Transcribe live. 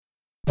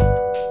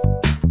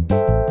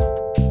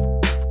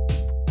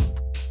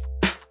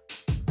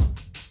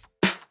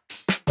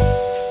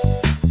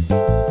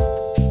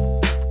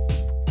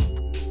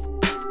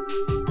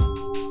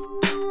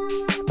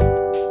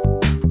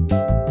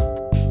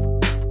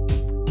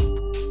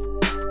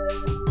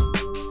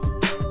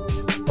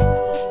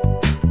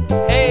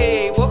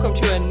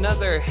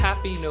another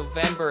happy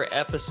November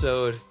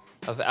episode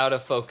of Out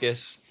of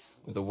Focus,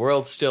 where the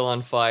world's still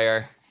on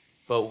fire,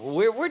 but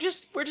we're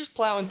just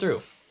plowing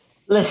through.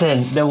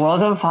 Listen, the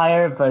world's on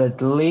fire, but at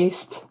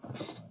least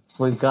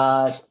we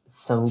got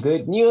some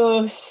good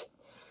news.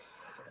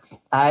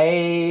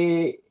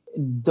 I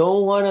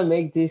don't want to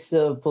make this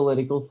a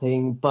political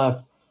thing,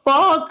 but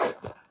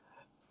fuck,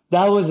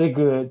 that was a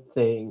good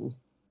thing.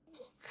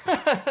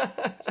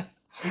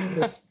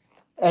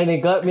 And it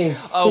got me.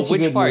 Oh, such a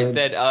which good part? mood.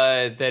 That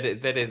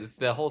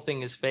the whole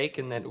thing is fake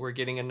and that we're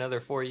getting another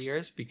 4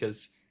 years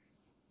because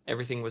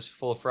everything was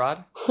full of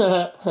fraud?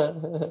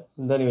 Don't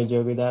even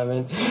joke with that,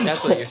 man.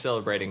 That's what you're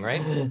celebrating,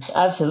 right?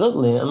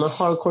 Absolutely. I'm a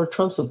hardcore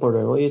Trump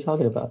supporter. What are you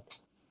talking about?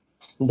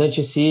 Don't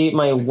you see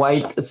my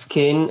white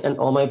skin and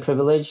all my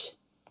privilege?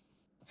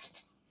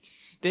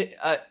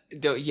 Like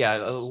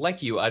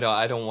you, I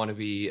don't want to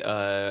be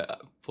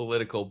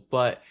political,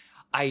 but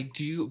I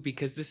do,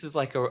 because this is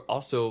like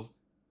also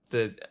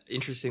the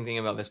interesting thing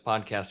about this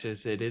podcast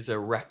is it is a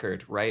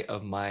record, right,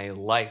 of my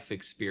life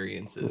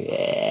experiences. Yeah.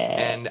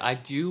 And I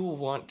do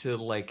want to,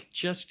 like,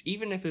 just,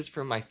 even if it's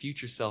for my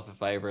future self,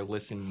 if I ever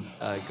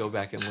go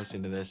back and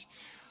listen to this,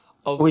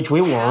 of Which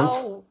we won't.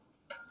 how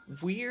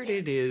weird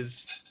it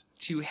is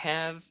to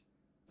have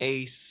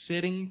a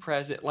sitting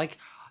president, like,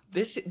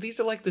 these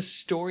are like the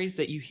stories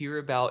that you hear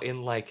about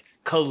in like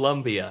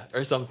Colombia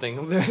or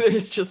something.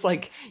 There's just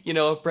like,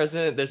 a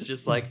president that's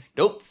just like,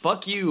 nope,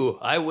 fuck you,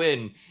 I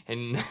win.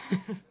 And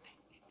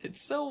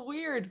it's so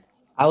weird.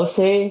 I would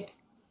say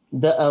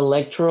the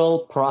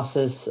electoral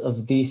process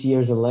of this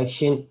year's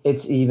election,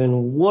 it's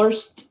even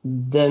worse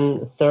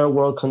than third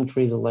world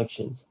countries'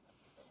 elections.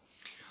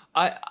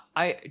 I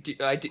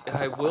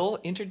will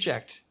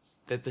interject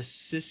that the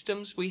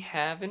systems we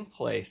have in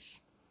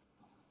place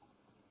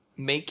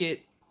make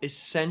it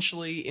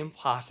essentially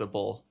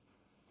impossible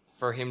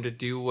for him to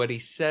do what he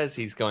says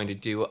he's going to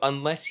do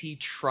unless he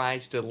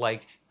tries to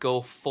like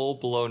go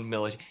full-blown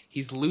military.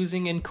 He's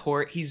losing in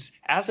court. He's,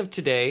 as of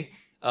today,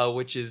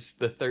 which is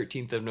the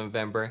 13th of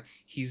November,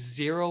 he's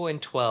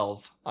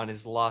 0-12 on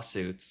his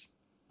lawsuits.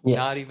 Yes.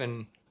 Not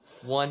even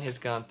one has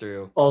gone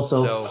through.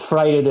 Also,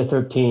 Friday the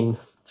 13th,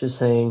 just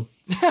saying.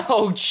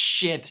 Oh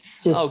shit.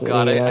 Just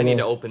God, I saying, need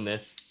to open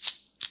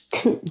this.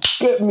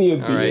 Get me a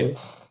beer. All right.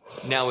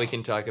 Now we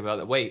can talk about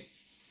it. Wait.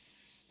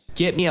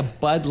 Get me a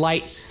Bud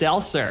Light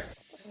seltzer.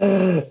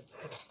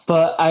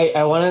 But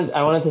I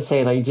wanted to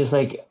say, like, just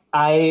like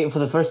I for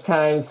the first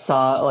time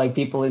saw like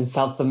people in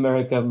South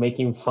America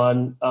making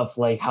fun of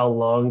like how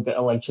long the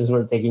elections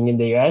were taking in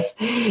the US.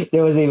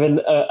 There was even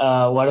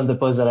one of the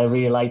posts that I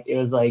really liked. It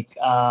was like,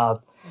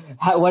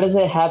 what is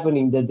it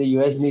happening that the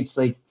US needs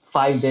like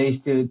 5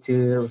 days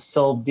to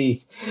solve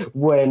this,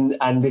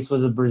 and this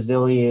was a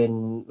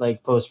Brazilian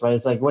like post, right?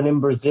 It's like, when in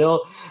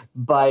Brazil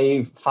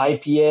by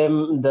 5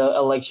 p.m. the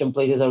election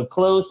places are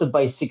closed,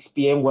 by 6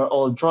 p.m. we're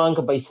all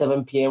drunk, by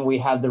 7 p.m. we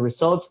have the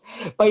results,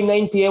 by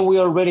 9 p.m.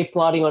 we're already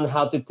plotting on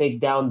how to take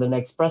down the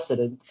next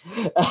president.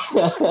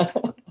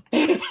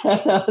 And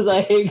I was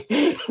like,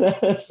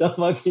 that's so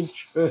fucking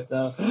true,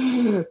 though.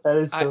 That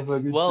is so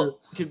fucking true. Well,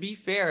 to be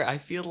fair, I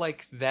feel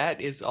like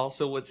that is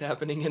also what's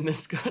happening in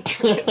this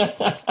country.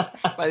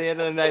 By the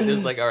end of the night,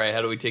 there's like, all right,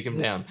 how do we take him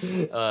down?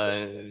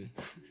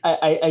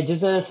 I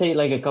just want to say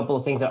like a couple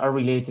of things that are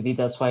related to this.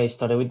 That's why I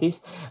started with this.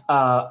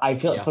 I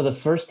feel for the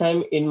first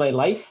time in my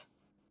life,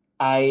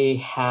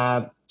 I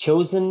have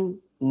chosen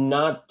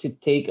not to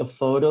take a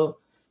photo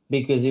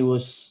because it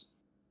was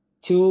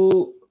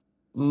too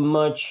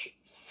much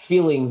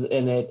feelings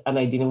in it and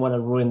I didn't want to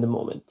ruin the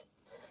moment.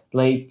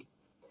 Like,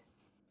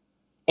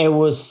 it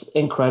was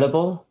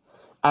incredible.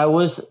 I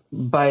was,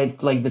 by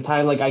like the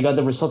time like I got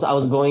the results, I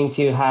was going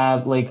to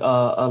have like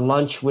a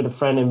lunch with a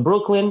friend in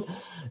Brooklyn,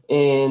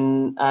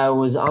 and I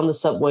was on the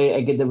subway.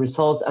 I get the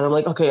results and I'm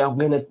like, okay, I'm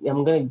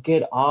gonna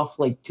get off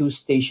like 2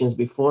 stations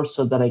before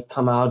so that I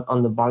come out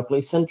on the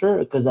Barclays Center,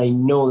 because I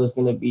know there's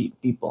gonna be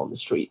people on the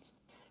streets.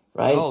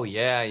 Right? Oh,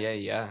 yeah,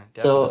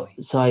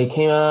 definitely. So I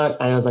came out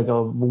and it was like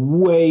a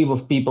wave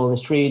of people in the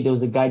street. There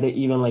was a guy that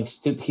even like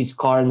stood his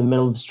car in the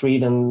middle of the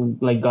street and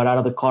like got out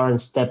of the car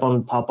and stepped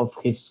on top of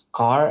his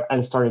car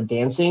and started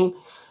dancing.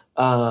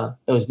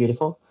 It was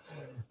beautiful.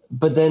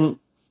 But then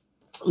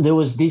there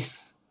was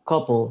this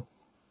couple.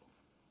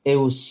 It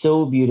was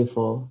so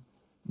beautiful.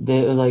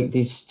 There was like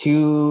these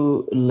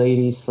 2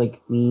 ladies,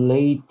 like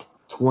late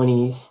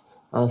 20s,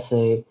 I'll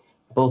say.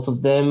 Both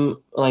of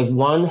them, like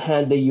one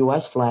had the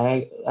US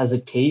flag as a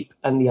cape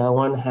and the other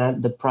one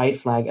had the pride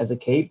flag as a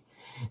cape.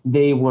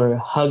 They were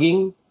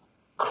hugging,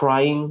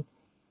 crying,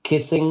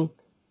 kissing,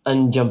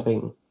 and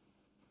jumping.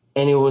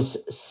 And it was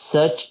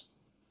such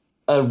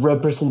a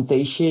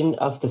representation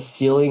of the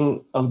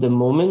feeling of the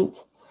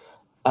moment.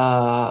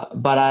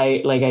 But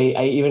I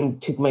even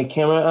took my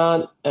camera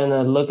out and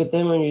I looked at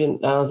them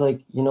and I was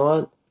like, you know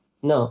what?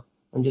 No,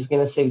 I'm just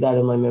going to save that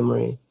in my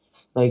memory.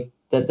 Like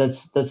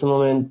that's a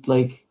moment,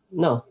 like,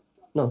 no,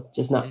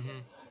 just not. Mm-hmm.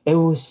 It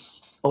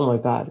was Oh my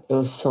God, it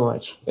was so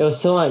much. It was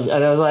so much,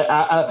 and I was like,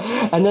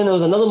 and then there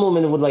was another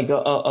moment with like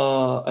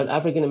an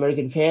African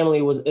American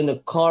family was in a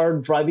car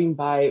driving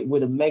by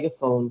with a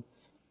megaphone,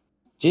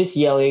 just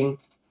yelling,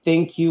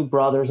 "Thank you,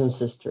 brothers and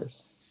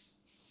sisters."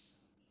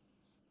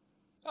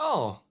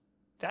 Oh,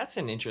 that's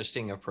an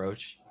interesting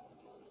approach.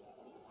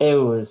 It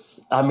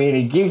was, I mean,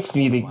 it gives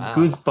me the Wow.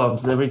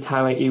 goosebumps every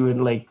time I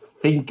even like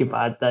think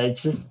about that.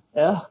 It's just,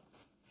 yeah.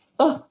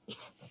 Oh.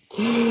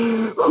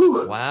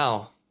 Whew.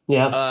 Wow.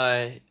 Yeah.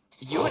 Uh,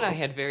 you and I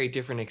had very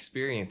different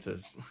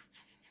experiences.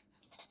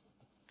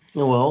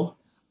 Well,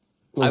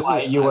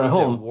 why you I were at was at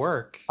home?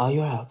 work. Oh,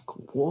 you're at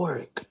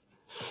work.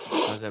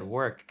 I was at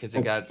work because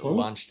it got Okay.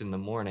 launched in the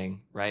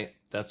morning, right?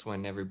 That's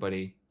when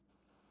everybody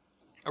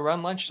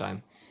around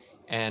lunchtime.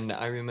 And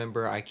I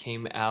remember I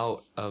came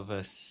out of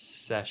a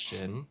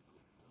session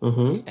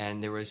Mm-hmm.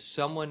 and there was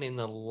someone in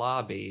the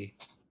lobby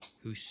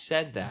who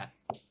said that,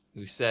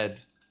 who said,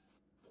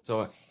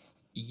 so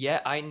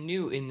yeah, I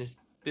knew in this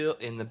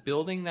in the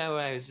building that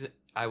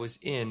I was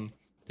in,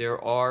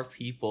 there are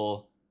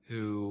people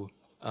who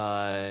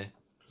uh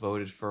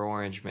voted for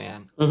Orange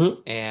Man.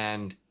 Mm-hmm.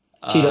 And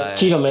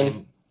Cheeto Man.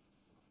 and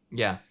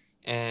yeah.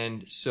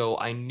 And so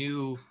I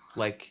knew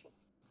like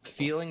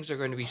feelings are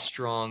going to be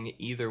strong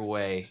either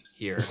way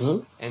here.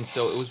 Mm-hmm. And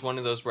so it was one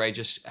of those where I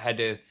just had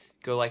to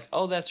go like,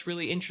 "Oh, that's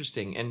really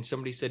interesting." And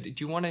somebody said, "Do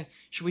you want to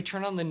should we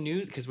turn on the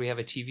news because we have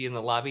a TV in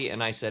the lobby?"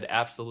 And I said,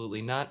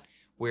 "Absolutely not.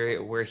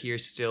 We're here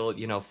still,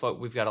 you know,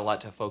 we've got a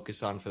lot to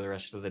focus on for the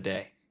rest of the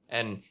day."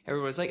 And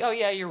everyone was like, "Oh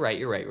yeah, you're right.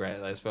 You're right."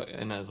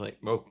 And I was like,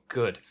 "Oh,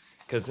 good."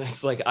 Cuz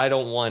it's like I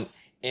don't want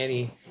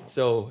any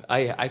so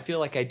I feel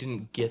like I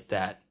didn't get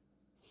that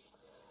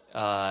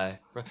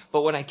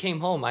but when I came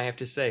home, I have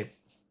to say,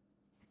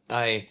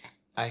 I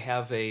I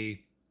have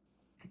a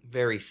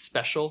very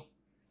special,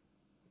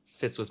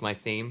 fits with my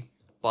theme,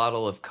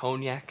 bottle of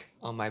cognac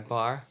on my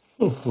bar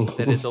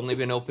that has only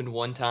been opened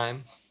one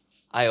time.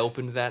 I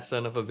opened that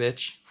son of a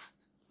bitch,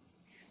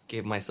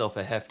 gave myself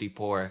a hefty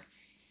pour,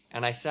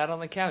 and I sat on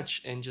the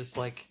couch and just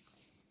like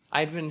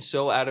I'd been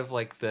so out of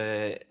like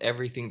the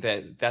everything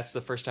that's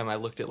the first time I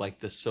looked at like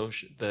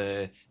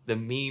the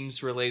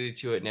memes related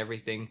to it and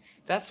everything.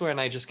 That's when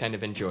I just kind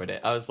of enjoyed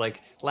it. I was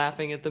like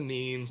laughing at the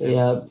memes and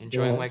Yeah.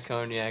 enjoying Yeah. my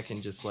cognac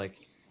and just like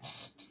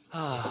Yeah,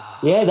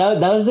 ah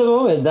that was the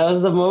moment. That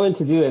was the moment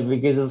to do it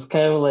because it's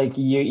kind of like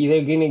you're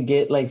either gonna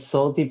get like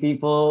salty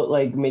people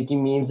like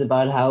making memes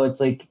about how it's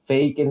like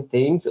fake and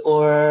things,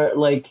 or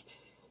like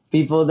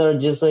people that are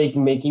just like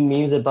making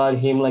memes about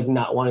him like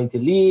not wanting to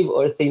leave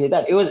or things like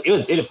that. It was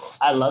beautiful.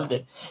 I loved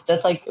it.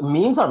 That's like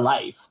memes are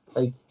life.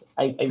 Like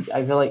I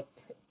feel like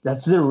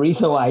that's the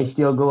reason why I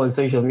still go on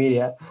social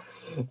media.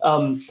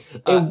 uh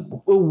It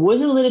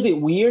was a little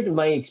bit weird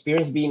my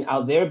experience being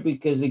out there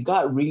because it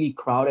got really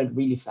crowded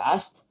really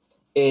fast,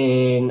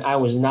 and I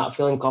was not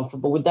feeling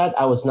comfortable with that.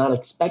 I was not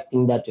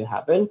expecting that to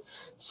happen,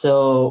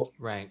 so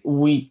right.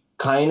 we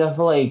kind of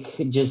like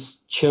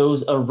just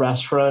chose a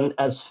restaurant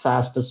as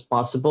fast as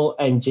possible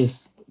and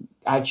just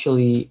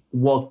actually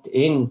walked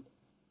in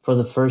for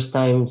the first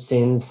time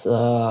since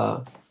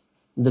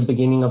the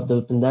beginning of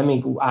the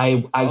pandemic.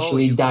 I Oh,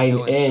 actually you can dined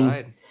go in.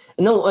 inside,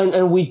 No,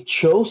 and we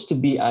chose to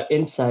be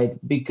inside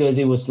because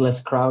it was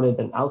less crowded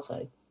than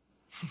outside,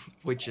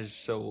 which is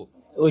so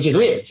which is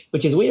weird. strange.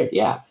 Which is weird,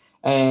 yeah.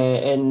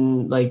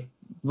 And like,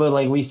 but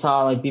like we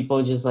saw like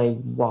people just like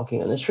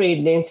walking on the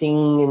street,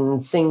 dancing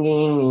and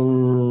singing,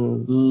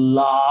 and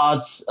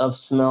lots of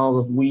smells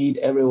of weed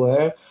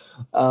everywhere.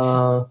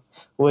 Uh,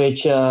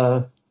 which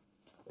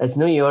as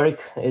New York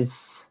is,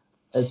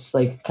 it's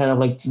like kind of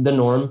like the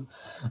norm.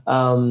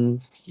 Um,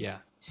 Yeah.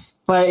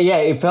 But yeah,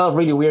 it felt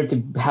really weird to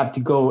have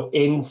to go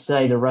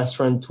inside a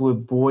restaurant to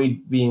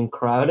avoid being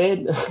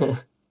crowded.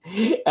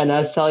 And I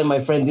was telling my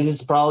friend, this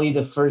is probably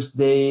the first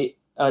day,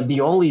 the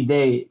only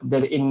day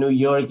that in New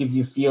York, if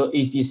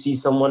you see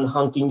someone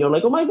hunking, you're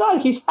like, oh my God,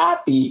 he's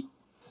happy.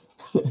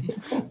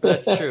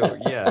 That's true.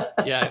 Yeah.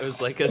 Yeah, it was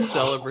like a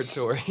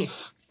celebratory.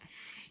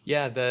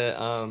 Yeah, the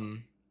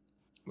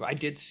I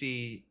did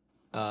see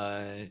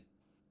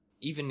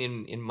even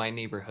in my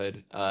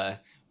neighborhood,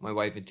 my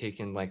wife had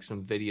taken like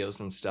some videos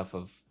and stuff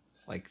of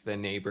like the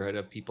neighborhood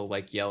of people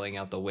like yelling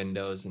out the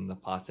windows and the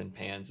pots and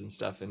pans and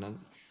stuff, and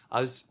I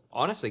was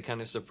honestly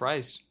kind of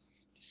surprised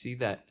to see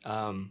that.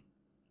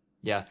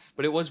 Yeah,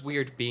 but it was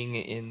weird being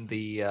in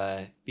the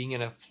being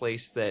in a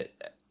place that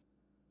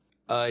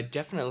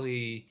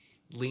definitely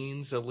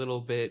leans a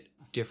little bit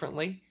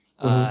differently,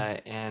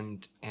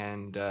 Mhm.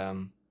 and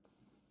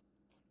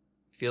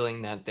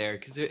feeling that there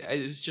because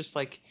it was just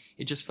like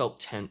it just felt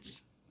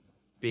tense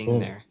being Yeah.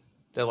 there.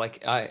 That like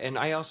and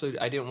I also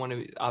I didn't want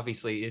to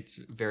obviously it's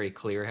very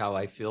clear how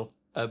I feel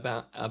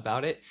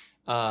about it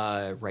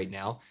right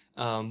now.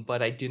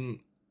 But I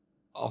didn't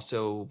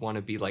also want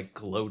to be like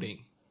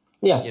gloating,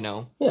 Yeah. you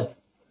know, Yeah.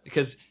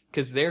 because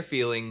they're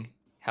feeling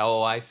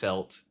how I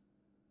felt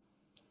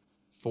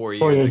 4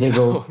 4 years years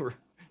ago, ago.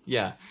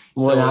 Yeah.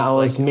 when So I it's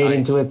was like made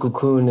into a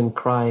cocoon and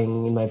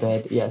crying in my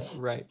bed. Yes.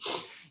 right.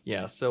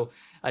 Yeah, so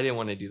I didn't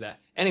want to do that.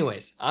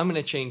 Anyways, I'm going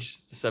to change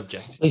the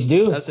subject. Please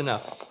do. That's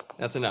enough.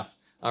 That's enough.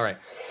 All right.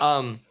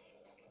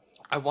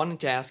 I wanted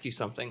to ask you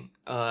something.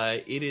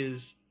 It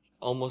is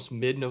almost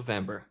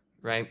mid-November,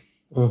 right?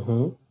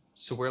 Mm-hmm.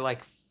 So we're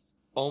like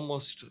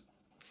almost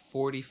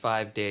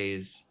 45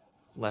 days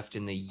left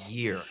in the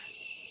year.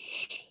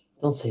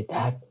 Don't say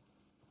that.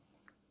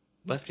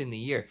 Left in the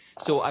year.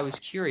 So I was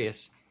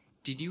curious,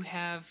 did you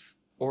have,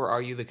 or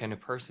are you the kind of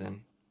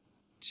person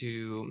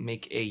to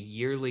make a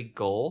yearly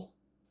goal?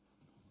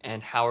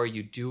 And how are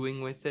you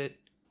doing with it?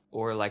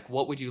 Or like,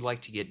 what would you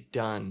like to get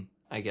done,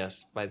 I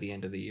guess, by the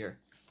end of the year?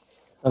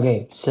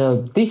 Okay,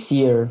 so this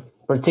year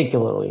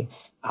particularly,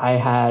 I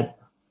had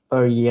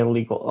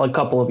a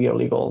couple of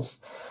yearly goals.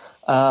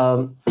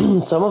 Some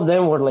of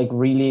them were like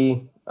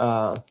really,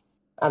 I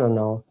don't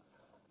know,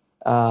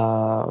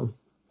 uh,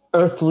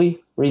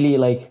 earthly, really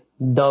like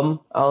dumb.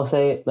 I'll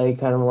say like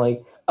kind of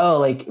like, oh,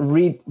 like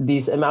read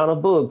this amount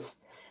of books.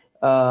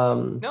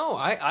 Um, No,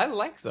 I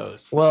like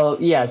those. well,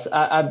 yes,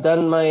 I've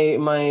done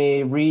my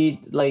read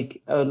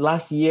like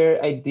last year.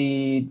 I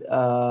did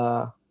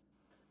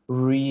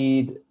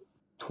read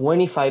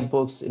 25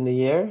 books in the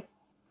year,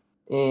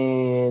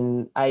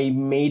 and I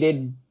made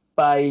it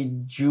by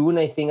June.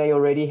 I think I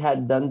already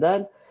had done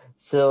that.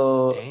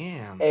 So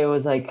Damn. it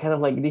was like kind of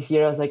like this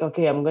year I was like,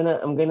 okay, I'm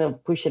gonna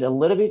push it a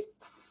little bit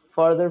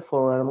farther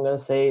forward. I'm gonna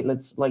say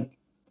let's like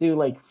do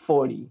like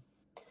 40.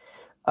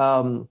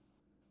 Um,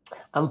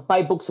 I'm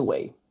 5 books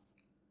away.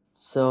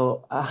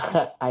 So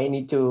I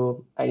need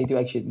to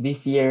actually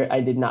this year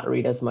I did not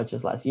read as much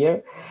as last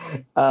year.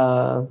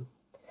 Uh,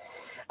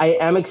 I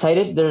am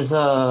excited. There's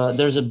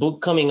a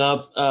book coming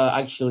up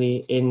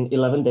actually in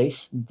 11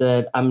 days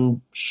that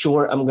I'm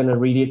sure I'm gonna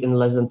read it in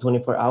less than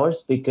 24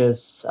 hours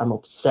because I'm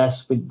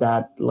obsessed with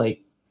that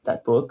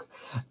book.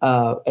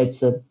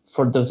 It's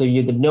for those of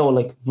you that know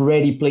like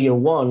Ready Player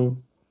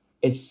One.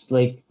 It's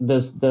like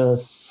the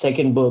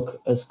second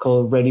book is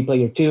called Ready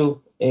Player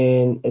Two,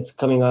 and it's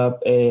coming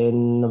up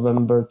in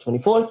November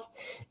 24th,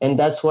 and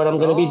that's what I'm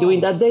gonna be doing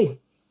Oh, that day.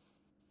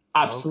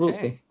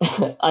 Absolutely.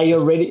 okay. I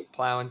Just already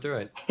plowing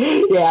through it.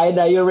 yeah, I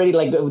know you're already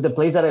like the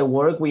place that I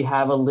work. We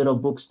have a little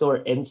bookstore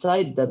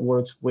inside that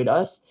works with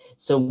us,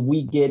 so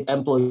we get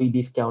employee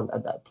discount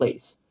at that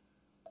place.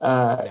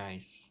 Uh,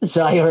 Nice.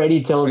 so I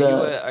already told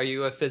the Are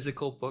you a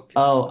physical book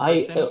oh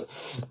I person?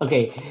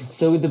 okay.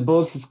 So with the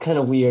books, it's kind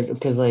of weird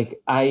because like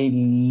I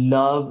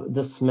love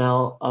the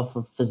smell of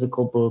a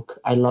physical book.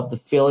 I love the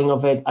feeling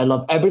of it. I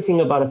love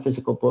everything about a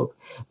physical book.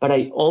 But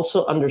I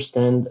also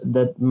understand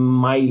that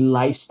my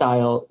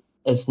lifestyle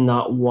is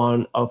not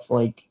one of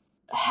like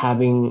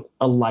having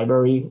a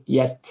library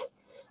yet.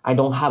 I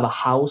don't have a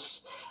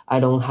house. I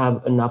don't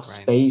have enough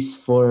Right. space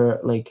for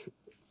like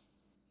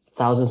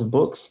thousands of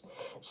books.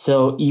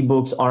 So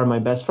ebooks are my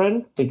best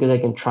friend because I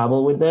can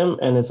travel with them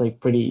and it's like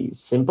pretty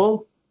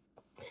simple.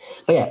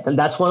 But yeah,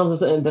 that's one of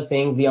the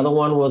things. The other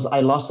one was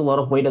I lost a lot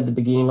of weight at the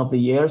beginning of the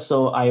year,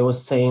 so I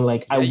was saying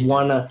like Yeah, you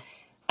did.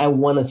 I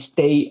wanna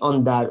stay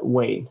on that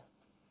weight.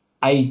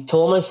 I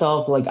told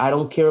myself like I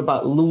don't care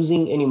about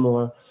losing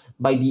anymore.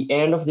 By the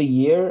end of the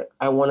year,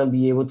 I want to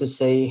be able to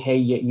say, hey,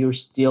 you're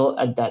still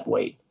at that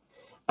weight,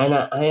 and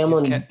I am You're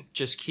on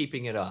just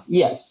keeping it off.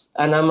 yes,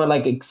 and I'm on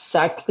like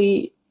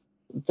exactly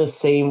the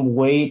same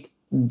weight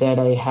that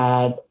I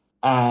had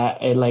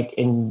like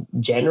in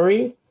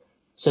January.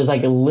 So it's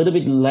like a little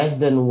bit less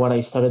than what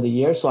I started the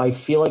year. So I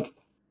feel like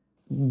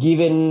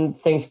given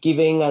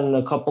Thanksgiving and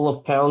a couple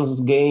of pounds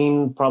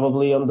gain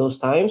probably on those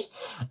times,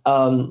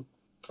 um,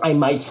 I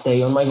might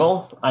stay on my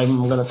goal.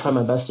 I'm gonna try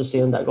my best to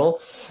stay on that goal.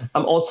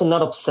 I'm also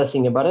not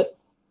obsessing about it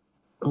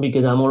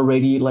because I'm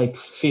already like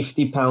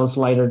 50 pounds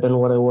lighter than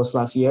what I was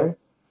last year.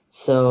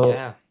 So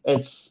Yeah.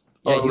 it's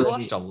Yeah, you lost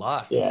already a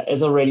lot. yeah,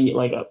 it's already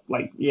like a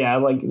like yeah,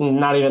 like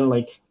not even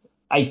like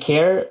I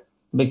care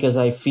because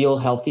I feel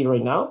healthy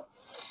right now,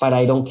 but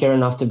I don't care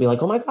enough to be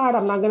like, oh my god,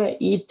 I'm not gonna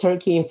eat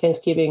turkey in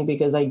Thanksgiving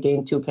because I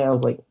gained 2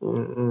 pounds. Like,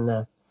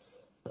 no.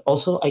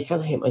 Also, I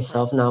kind of hate Right.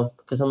 myself now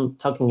because I'm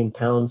talking in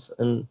pounds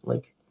and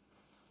like,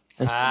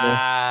 I kind of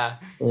Ah,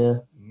 yeah.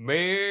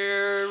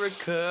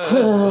 America,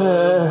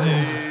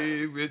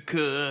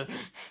 America.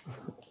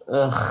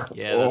 Ugh.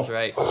 Yeah, that's Oh.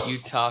 right. You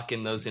talk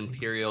in those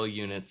imperial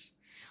units.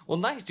 Well,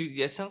 nice, dude.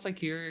 Yeah, it sounds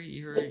like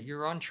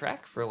you're on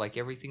track for like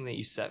everything that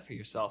you set for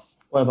yourself.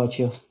 What about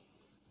you?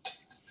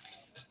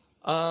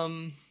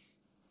 Um,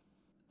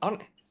 on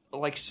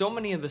like so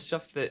much of the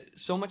stuff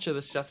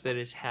that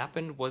has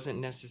happened wasn't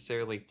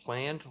necessarily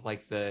planned.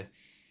 Like the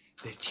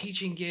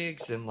teaching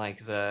gigs and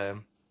like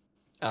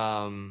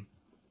um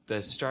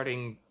the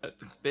starting the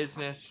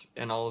business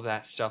and all of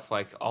that stuff.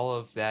 Like all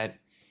of that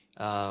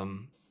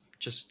um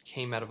just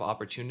came out of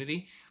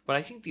opportunity. But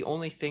I think the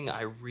only thing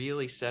I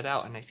really set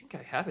out, and I think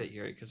I have it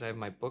here because I have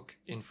my book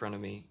in front of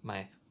me,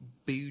 my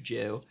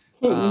Bujo.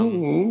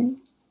 Um,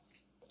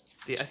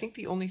 I think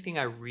the only thing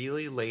I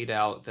really laid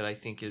out that I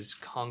think is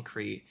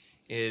concrete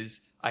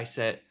is I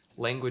set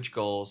language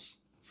goals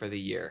for the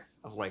year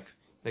of like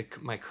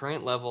my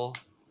current level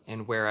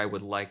and where I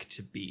would like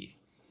to be.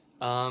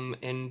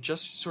 And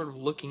just sort of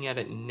looking at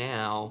it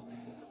now,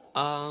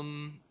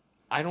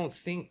 I don't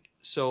think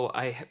so.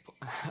 I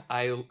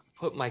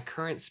put my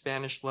current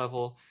Spanish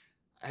level.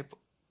 I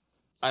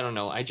don't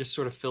know. I just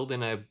sort of filled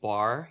in a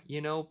bar,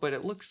 but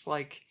it looks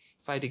like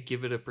if I had to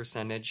give it a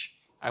percentage,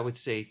 I would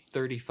say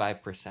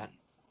 35%.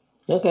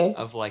 Okay.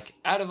 Of like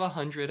out of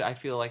 100, I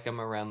feel like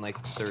I'm around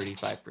like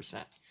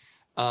 35%.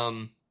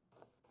 And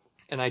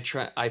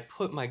I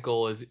put my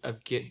goal of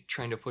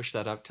trying to push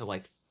that up to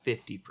like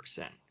 50%,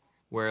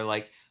 where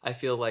like I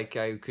feel like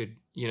I could,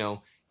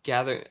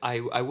 gather.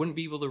 I wouldn't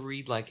be able to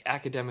read like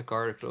academic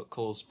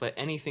articles, but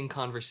anything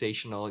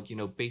conversational,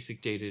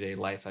 basic day-to-day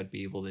life, I'd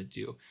be able to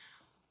do.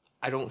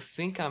 I don't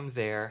think I'm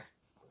there,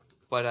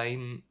 but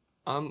I'm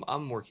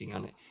working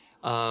on it.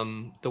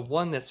 The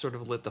one that sort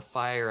of lit the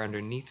fire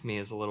underneath me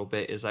is a little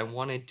bit is I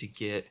wanted to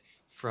get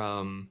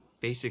from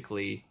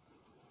basically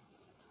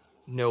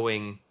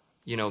knowing,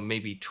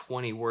 maybe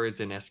 20 words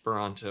in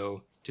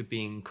Esperanto to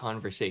being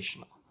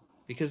conversational,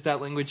 because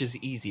that language is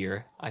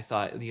easier. I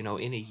thought,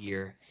 in a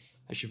year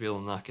I should be able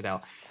to knock it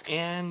out,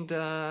 and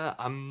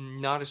I'm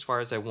not as far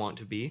as I want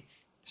to be.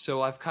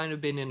 So I've kind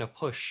of been in a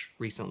push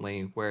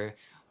recently where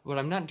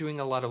I'm not doing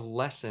a lot of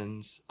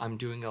lessons, I'm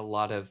doing a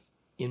lot of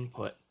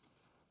input.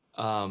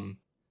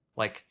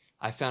 Like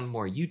I found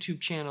more YouTube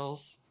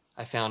channels,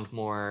 I found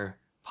more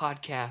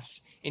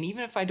podcasts, and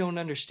even if I don't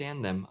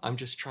understand them, I'm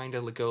just trying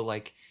to go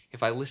like,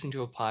 if I listen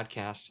to a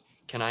podcast,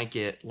 can I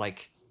get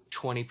like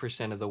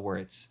 20% of the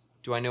words?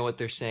 Do I know what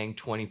they're saying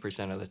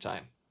 20% of the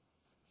time?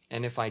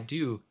 And if I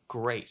do,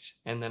 great.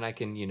 And then I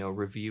can,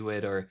 review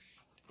it or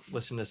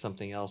listen to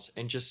something else,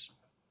 and just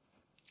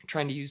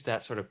trying to use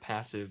that sort of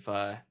passive,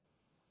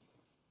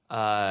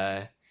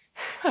 to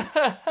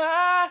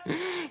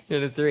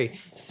 3.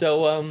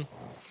 So,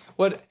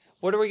 what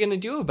are we gonna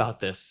do about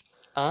this?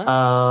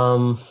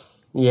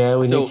 Yeah,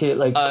 we need to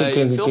like.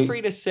 Feel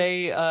free to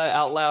say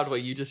out loud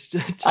what you just.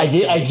 I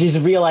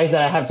just realized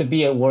that I have to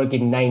be at work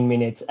in 9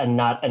 minutes and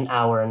not an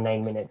hour and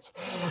 9 minutes.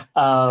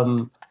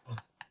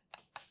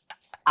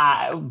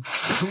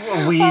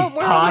 We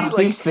pause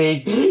this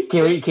thing.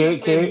 Can we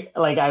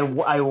like I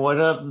want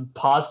to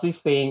pause this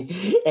thing,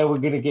 and we're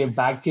gonna get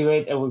back to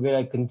it, and we're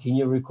gonna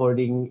continue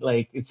recording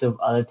like it's some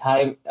other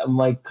time. Oh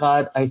my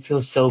God, I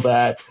feel so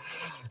bad,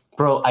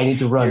 bro. I need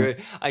to run.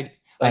 I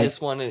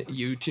just wanted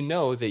you to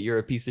know that you're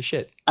a piece of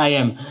shit. I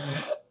am.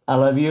 I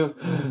love you.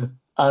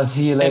 I'll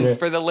see you later. And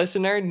for the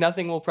listener,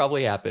 nothing will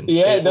probably happen.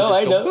 Yeah, I know.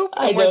 Boop,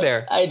 and we're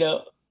there. I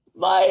know.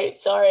 Bye.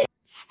 Sorry.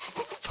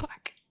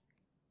 Fuck.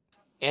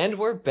 And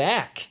we're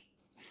back.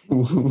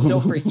 So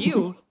for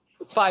you,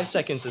 5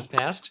 seconds has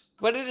passed,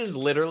 but it is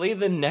literally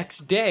the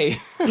next day.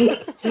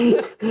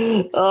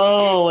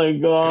 Oh my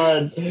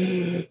God.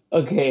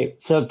 Okay,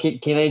 so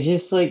can I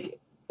just like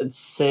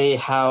say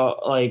how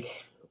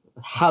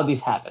this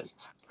happened?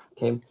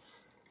 Okay.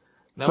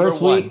 Number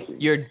 1,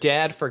 your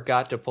dad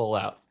forgot to pull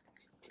out.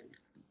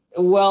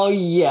 Well,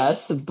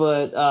 yes,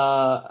 but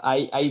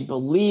I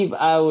believe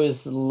I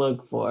was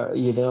looked for.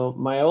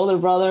 My older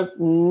brother,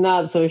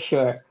 not so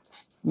sure.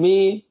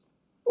 Me,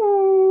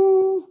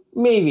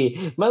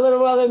 maybe. My little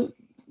brother,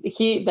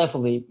 he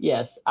definitely,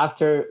 yes.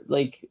 After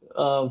like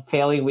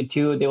failing with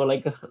 2, they were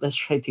like, let's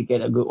try to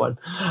get a good one.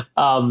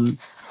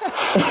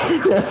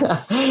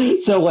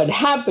 So what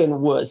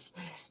happened was,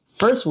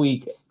 first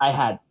week I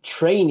had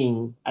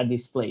training at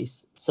this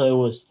place, so it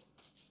was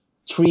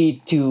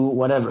 3 to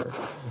whatever,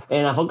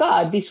 and I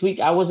forgot this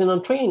week I wasn't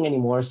on training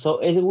anymore, so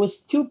it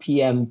was 2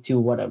 p.m. to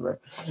whatever,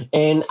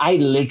 and I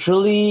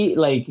literally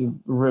like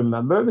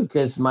remember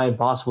because my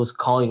boss was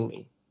calling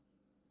me,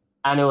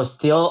 and it was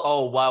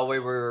still while we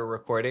were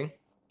recording.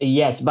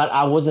 Yes, but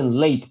I wasn't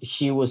late.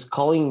 She was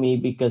calling me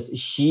because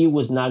she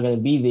was not going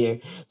to be there,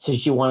 so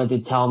she wanted to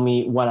tell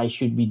me what I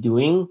should be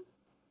doing.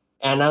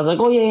 And I was like,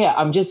 oh, yeah,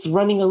 I'm just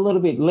running a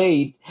little bit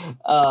late.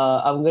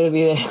 I'm going to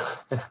be there.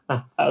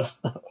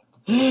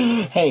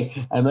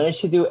 Hey, I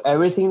managed to do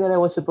everything that I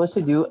was supposed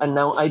to do, and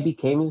now I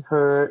became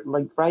her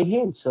like right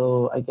hand.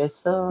 So I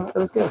guess it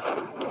was good.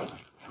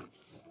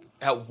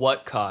 At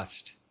what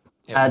cost?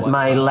 At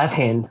my left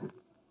hand.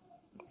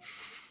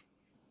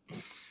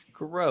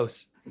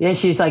 Gross. Yeah,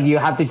 she's like, you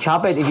have to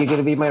chop it. If you're going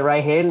to be my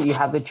right hand, you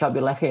have to chop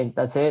your left hand.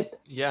 That's it.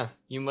 Yeah,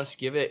 you must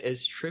give it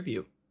as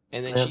tribute.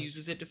 And then she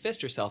uses it to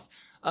fist herself.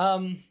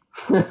 God,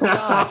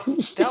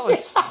 that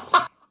was...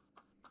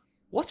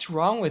 What's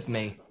wrong with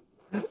me?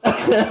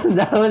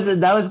 that was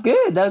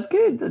good. That was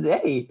good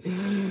today.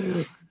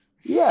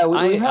 Yeah,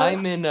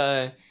 I'm in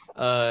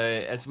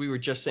as we were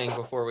just saying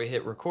before we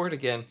hit record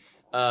again,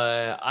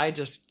 I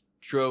just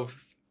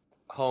drove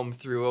home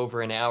through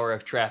over an hour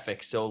of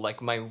traffic, so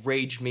like my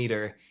rage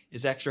meter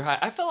is extra high.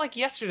 I felt like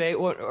yesterday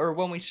or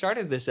when we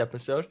started this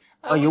episode.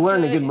 You were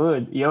in a good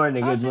mood. You were in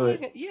a good mood.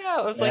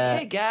 I was like,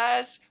 hey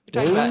guys, we're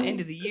talking about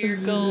end of the year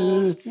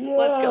goals. Yeah,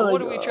 let's go.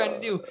 What are we trying to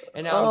do?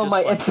 And now I'm just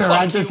my like,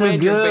 Esperanto fuck you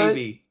and your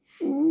baby.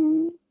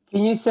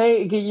 Can you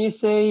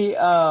say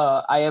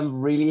I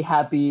am really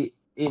happy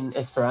in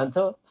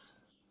Esperanto?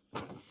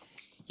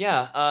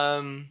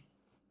 Yeah,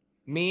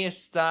 mi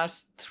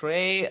estás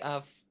tre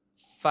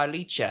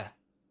felice.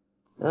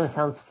 Oh, that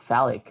sounds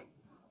phallic.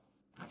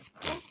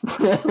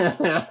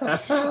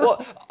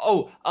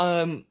 Well,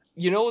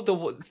 You know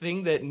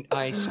thing that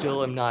I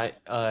still am not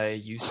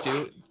used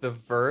to? The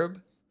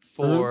verb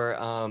for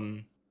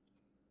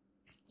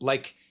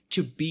like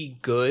to be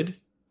good,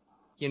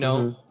 you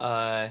know?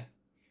 Mm-hmm.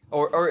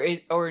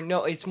 Or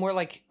no, it's more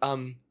like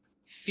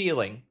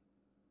feeling.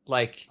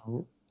 Like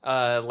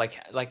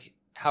like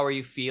how are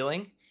you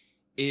feeling?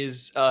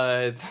 Is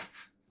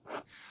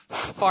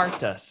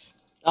fartas.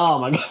 Oh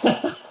my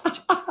god.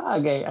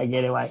 Okay, I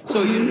get it. Why?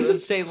 So you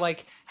say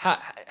like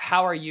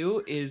how are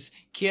you is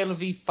kiel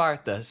vi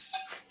fartas.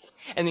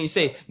 And then you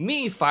say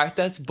me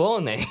fartas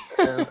bone. Like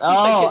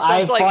Oh, it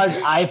sounds like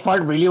I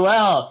fart really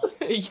well.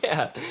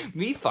 yeah,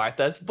 me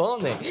fartas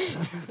bone.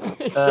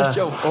 It's such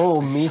a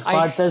Me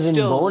I fartas and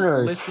still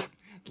boners.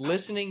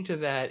 listening to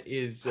that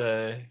is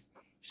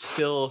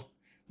still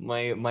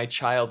my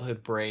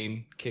childhood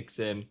brain kicks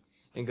in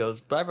and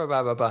goes blah blah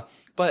blah blah blah.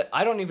 But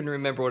I don't even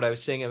remember what I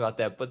was saying about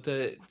that. But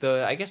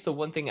the I guess the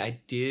one thing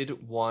I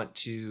did want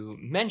to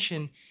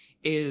mention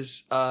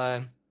is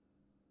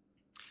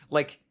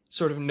like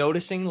sort of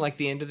noticing like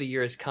the end of the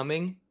year is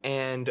coming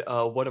and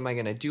what am I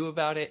gonna do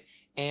about it?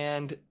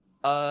 And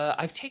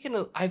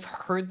I've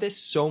heard this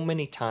so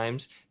many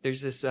times.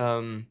 There's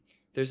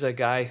a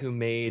guy who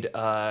made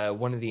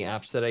one of the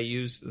apps that I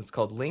use that's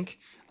called Link.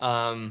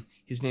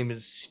 His name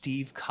is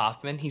Steve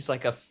Kaufman. He's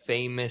like a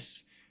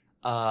famous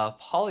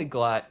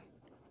polyglot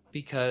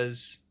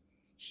because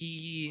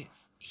he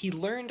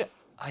learned.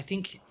 I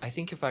think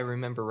if I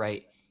remember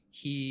right,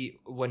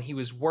 when he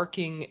was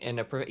working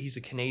he's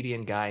a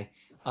Canadian guy.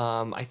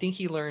 I think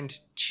he learned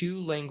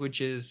 2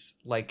 languages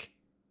like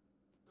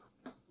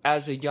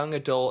as a young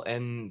adult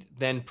and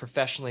then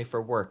professionally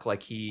for work.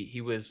 Like he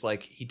was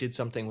like he did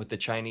something with the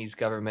Chinese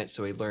government,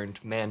 so he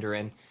learned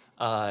Mandarin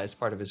as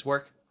part of his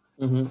work.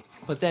 Mm-hmm.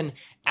 But then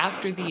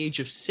after the age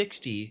of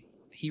 60,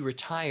 he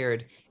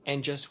retired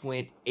and just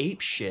went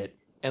ape shit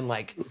and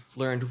like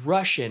learned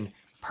Russian,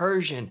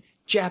 Persian,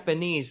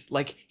 Japanese.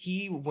 Like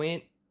he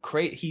went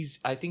crazy.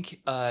 I think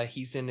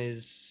he's in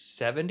his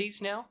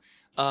 70s now.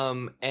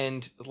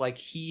 And like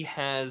he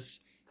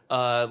has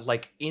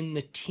like in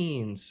the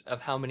teens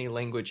of how many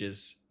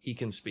languages he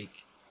can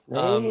speak.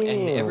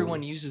 And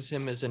everyone uses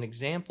him as an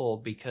example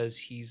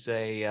because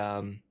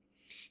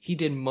he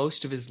did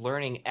most of his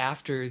learning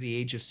after the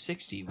age of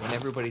 60 when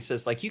everybody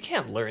says like you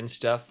can't learn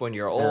stuff when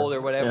you're old or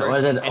whatever. Or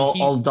that And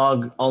old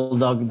dog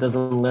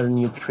doesn't learn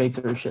new tricks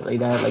or shit like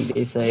that, like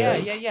they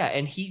say. yeah.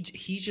 And he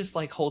just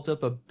like holds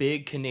up a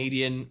big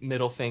Canadian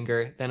middle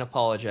finger, then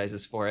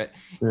apologizes for it.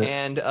 Yeah.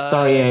 And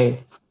Sorry,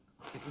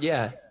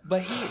 yeah,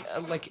 but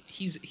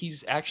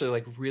he's actually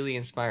like really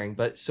inspiring.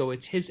 But so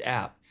it's his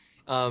app,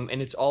 and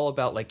it's all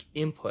about like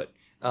input.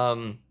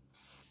 And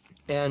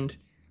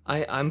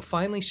I'm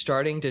finally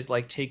starting to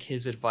like take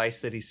his advice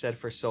that he said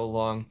for so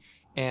long.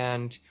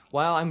 And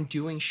while I'm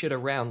doing shit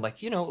around,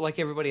 like, you know, like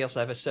everybody else,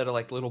 I have a set of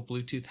like little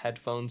Bluetooth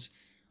headphones.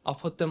 I'll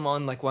put them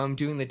on like while I'm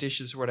doing the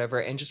dishes or whatever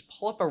and just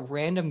pull up a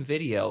random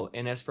video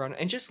in Esperanto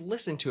and just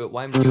listen to it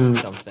while I'm doing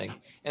something.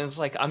 And it's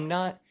like I'm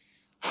not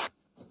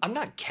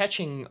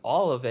catching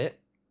all of it.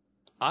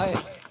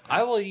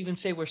 I will even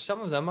say where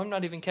some of them I'm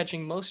not even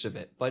catching most of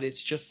it, but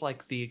it's just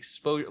like the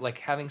exposure, like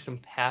having some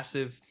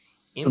passive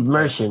input.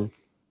 Immersion.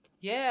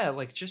 Yeah,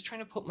 like just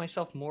trying to put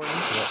myself more into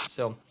it.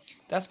 So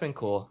that's been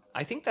cool.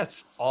 I think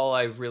that's all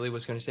I really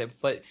was going to say.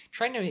 But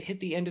trying to hit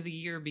the end of the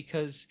year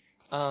because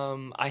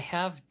I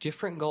have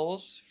different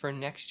goals for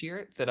next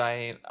year that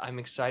I'm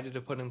excited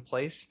to put in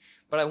place.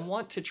 But I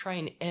want to try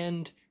and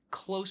end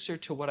closer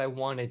to what I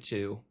wanted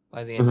to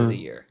by the end of the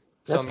year.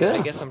 So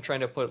I guess I'm trying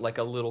to put like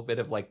a little bit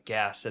of like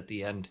gas at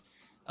the end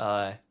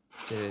to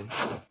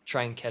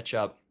try and catch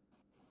up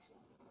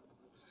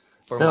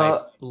for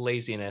my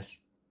laziness.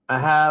 I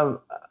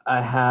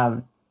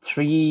have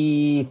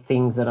 3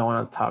 things that I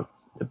want to talk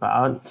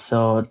about.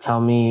 So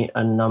tell me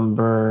a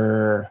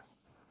number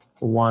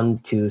 1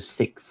 to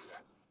 6.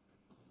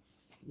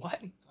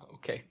 What?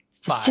 Okay.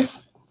 5.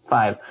 Just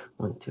 5.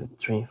 1, 2,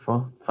 3,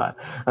 4, 5.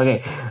 Okay.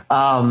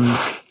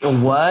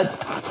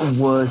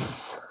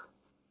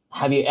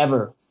 Have you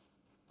ever?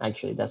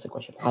 Actually, that's the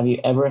question. Have you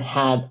ever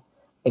had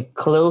a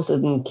close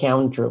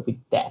encounter with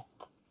death?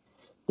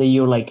 That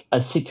you're like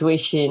a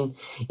situation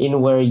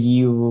in where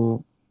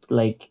you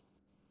like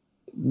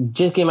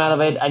just came out of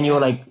it and you were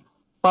like,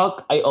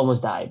 fuck, I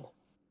almost died.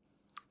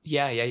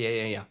 Yeah.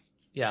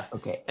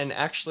 Okay. And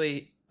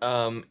actually,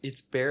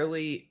 it's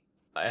barely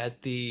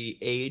at the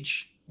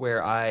age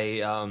where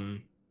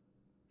I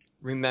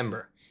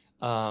remember.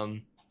 So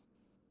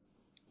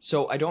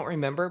I don't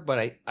remember,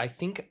 but I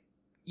think,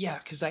 yeah,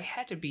 because I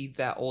had to be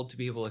that old to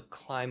be able to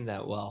climb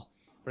that well.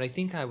 But I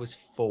think I was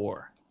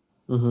 4.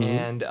 Mm-hmm.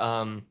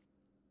 And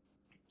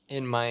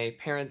in my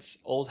parents'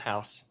 old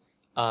house,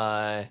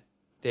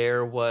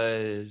 there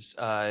was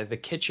the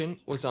kitchen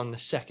was on the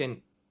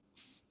second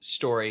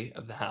story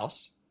of the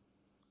house,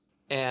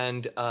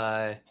 and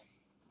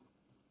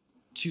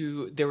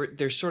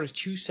there's sort of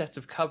 2 sets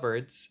of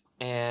cupboards,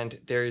 and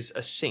there's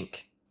a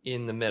sink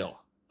in the middle.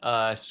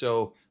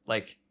 So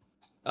like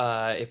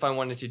if I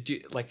wanted to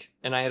do like,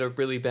 and I had a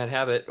really bad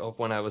habit of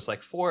when I was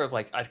like 4 of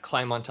like I'd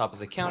climb on top of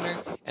the counter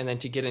and then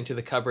to get into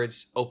the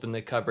cupboards, open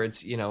the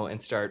cupboards,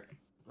 and start,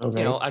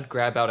 Okay. I'd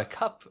grab out a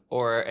cup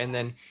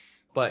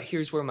but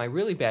here's where my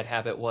really bad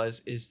habit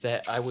is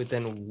that I would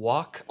then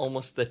walk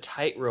almost the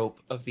tightrope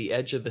of the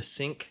edge of the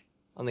sink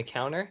on the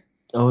counter.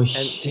 Oh And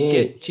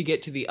shit. to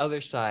get to the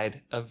other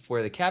side of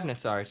where the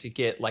cabinets are to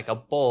get like a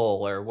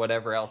bowl or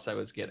whatever else I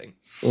was getting.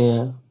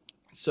 Yeah.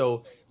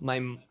 So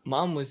my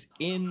mom was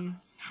in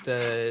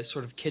the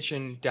sort of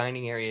kitchen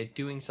dining area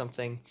doing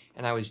something,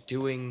 and I was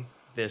doing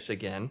this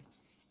again.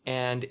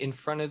 And in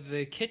front of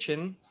the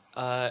kitchen,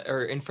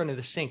 or in front of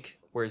the sink,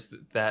 where's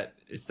that?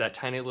 It's that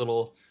tiny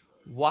little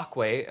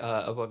walkway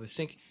above the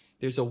sink.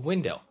 There's a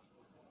window,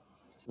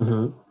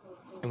 Mm-hmm.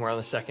 and we're on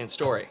the second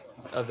story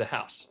of the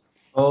house.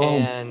 Oh.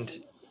 And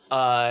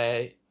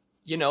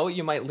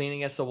you might lean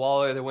against the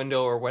wall or the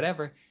window or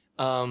whatever.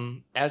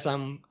 As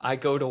I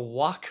go to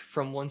walk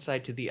from one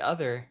side to the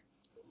other,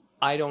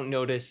 I don't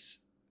notice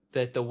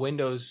that the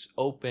window's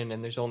open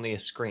and there's only a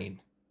screen.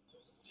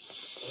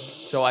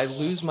 So I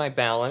lose my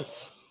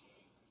balance.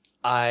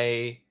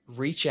 I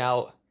reach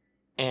out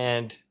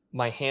and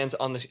my hands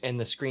and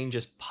the screen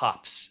just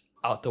pops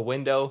out the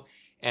window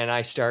and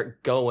I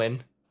start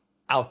going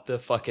out the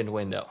fucking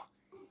window.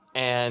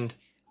 And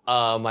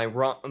my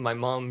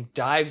mom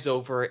dives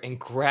over and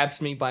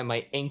grabs me by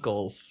my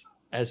ankles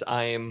as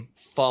I am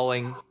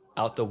falling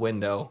out the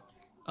window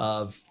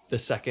of the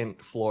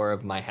second floor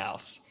of my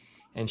house.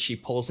 And she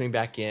pulls me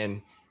back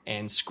in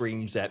and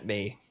screams at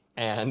me.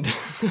 And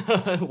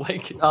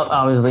like,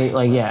 obviously,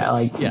 like, yeah,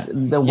 like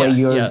the way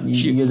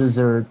you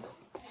deserved.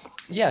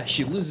 Yeah,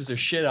 she loses her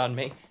shit on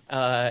me.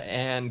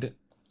 And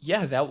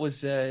yeah, that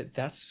was,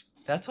 that's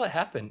what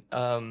happened.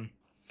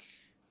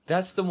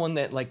 That's the one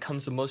that like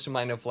comes to most of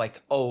mind of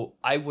like, oh,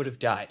 I would have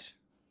died.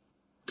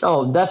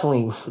 Oh,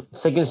 definitely.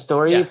 Second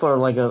story for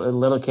like a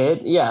little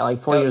kid. Yeah,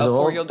 like 4 years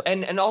old. 4-year-old,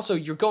 and also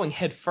you're going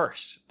head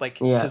first, like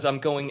because I'm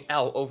going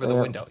out over the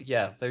window.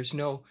 Yeah,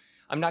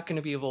 I'm not going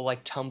to be able to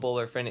like tumble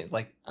or anything.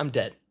 Like I'm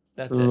dead.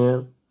 That's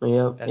it.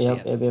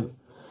 Yeah.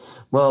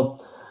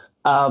 Well,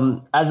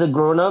 as a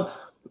grown up,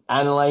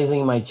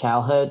 analyzing my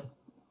childhood,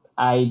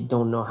 I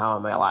don't know how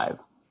I'm alive.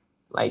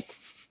 Like,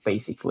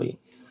 basically.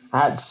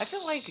 I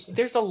feel like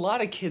there's a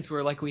lot of kids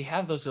where like we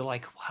have those are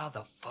like, how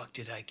the fuck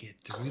did I get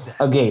through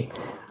that? Okay,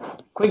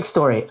 quick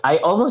story. I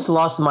almost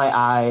lost my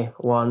eye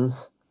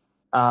once.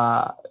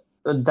 That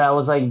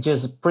was like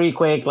just pretty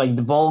quick. Like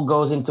the ball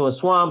goes into a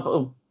swamp.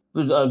 A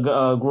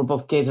group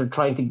of kids are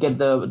trying to get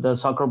the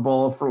soccer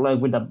ball for like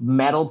with a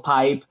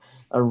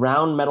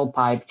round metal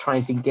pipe,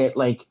 trying to get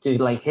like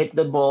to like hit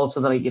the ball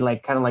so that it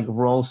like kind of like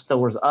rolls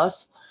towards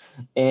us.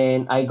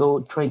 And I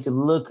go trying to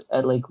look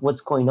at like what's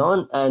going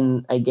on,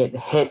 and I get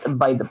hit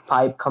by the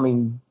pipe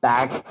coming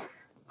back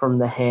from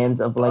the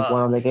hands of like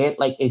one of the kids.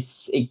 Like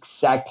it's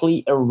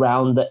exactly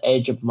around the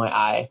edge of my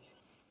eye.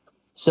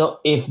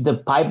 So if the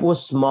pipe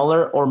was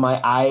smaller or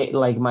my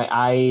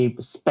eye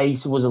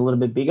space was a little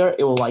bit bigger,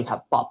 it will like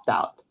have popped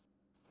out.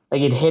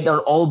 Like it hit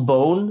an old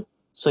bone,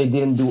 so it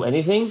didn't do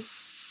anything.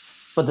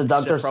 But the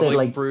doctor said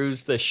like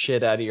bruised the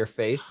shit out of your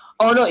face.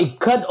 Oh no,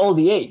 it cut all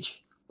the edge.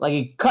 Like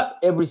it cut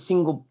every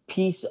single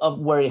piece of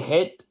where it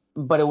hit,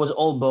 but it was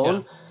all bone.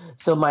 Yeah.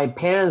 So my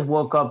parents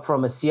woke up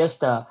from a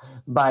siesta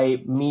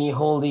by me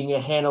holding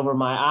a hand over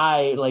my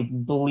eye, like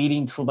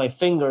bleeding through my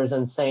fingers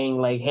and saying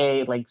like,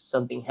 hey, like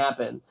something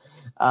happened.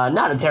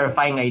 Not a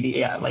terrifying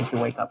idea, like to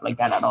wake up like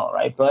that at all,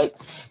 right? But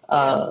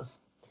that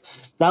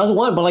was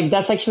one. But like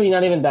that's actually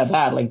not even that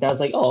bad. Like that's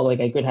like, oh, like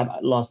I could have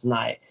lost an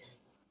eye.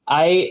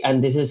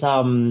 And this is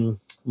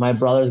my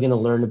brother's gonna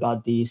learn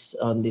about these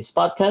on this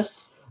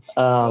podcast.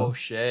 Oh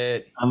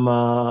shit!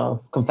 I'm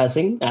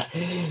confessing.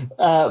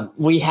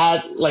 We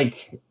had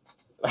like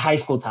high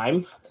school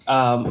time.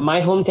 My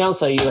hometown,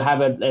 so you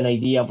have an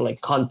idea of like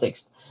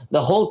context.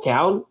 The whole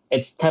town,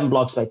 it's 10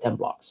 blocks by 10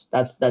 blocks.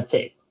 That's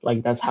it.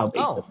 Like that's how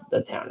big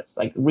the town is.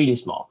 Like really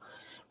small,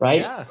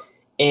 right? Yeah.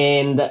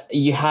 And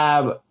you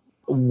have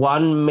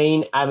one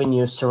main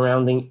avenue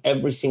surrounding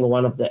every single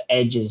one of the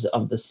edges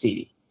of the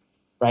city,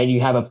 right?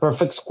 You have a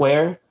perfect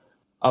square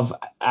of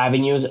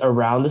avenues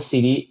around the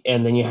city,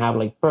 and then you have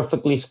like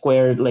perfectly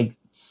squared like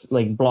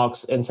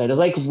blocks inside. It's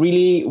like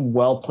really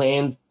well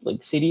planned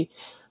like city.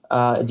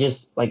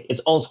 Just like it's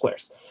all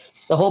squares.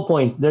 The whole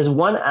point, there's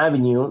one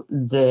avenue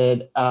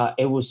that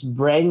it was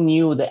brand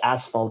new, the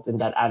asphalt in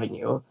that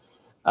avenue.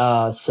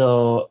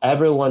 So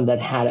everyone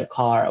that had a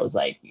car was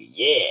like,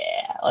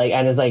 yeah, like,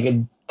 and it's like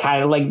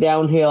kind of like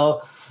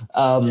downhill.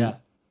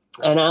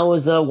 And I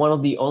was one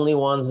of the only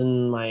ones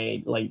in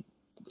my like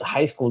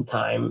high school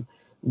time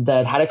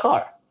that had a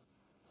car.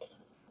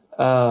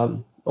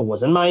 It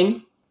wasn't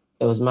mine.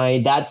 It was my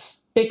dad's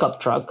pickup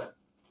truck,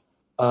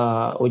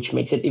 which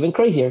makes it even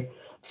crazier.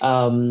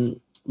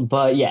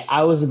 But yeah,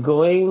 I was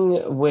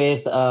going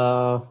with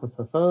 4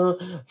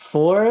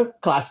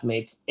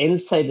 classmates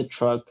inside the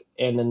truck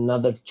and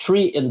another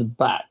 3 in the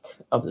back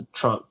of the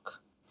trunk,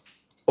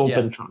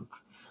 open trunk.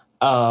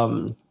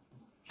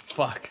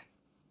 Fuck.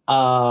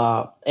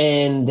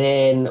 And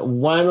then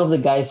one of the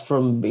guys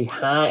from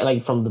behind,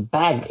 like from the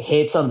back,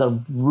 hits on the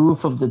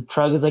roof of the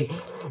truck. It's like,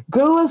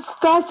 go as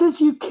fast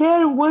as you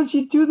can once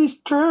you do this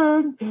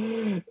turn.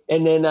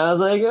 And then I was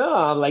like,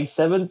 oh, I'm like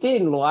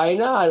 17. Why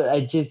not?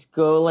 I just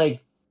go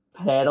like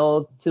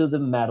pedal to the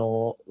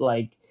metal,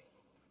 like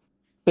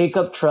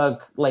pickup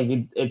truck. Like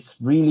it's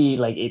really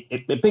like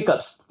it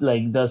pickups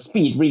like the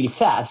speed really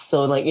fast.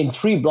 So like in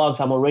 3 blocks,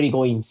 I'm already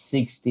going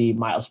 60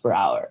 miles per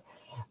hour.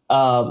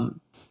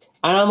 Um,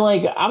 and I'm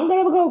like, I'm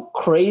gonna go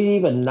crazy,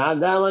 but not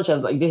that much. I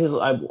was like, this is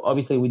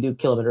obviously we do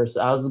kilometers.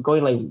 I was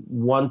going like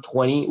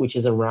 120, which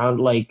is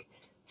around like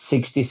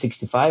 60,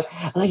 65.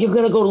 I'm like, you're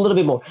gonna go a little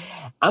bit more.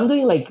 I'm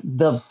doing like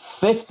the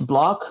 5th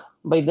block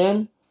by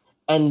then.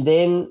 And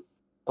then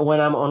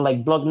when I'm on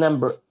like block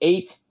number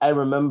 8, I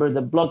remember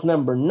the block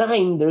number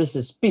 9, there's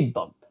a speed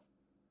bump.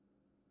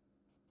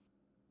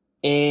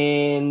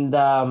 And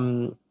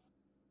I'm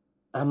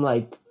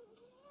like,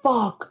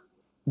 fuck,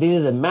 this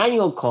is a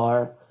manual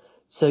car,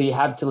 so you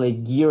have to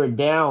like gear it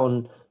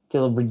down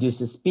to reduce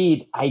the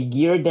speed. I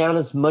gear it down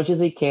as much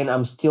as I can.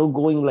 I'm still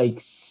going like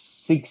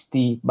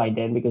 60 by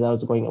then because I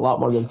was going a lot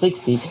more than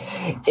 60.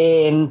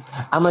 And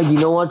I'm like, you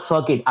know what?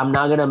 Fuck it. I'm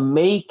not gonna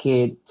make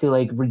it to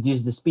like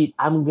reduce the speed.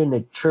 I'm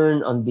gonna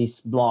turn on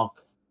this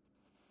block.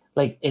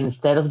 Like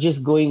instead of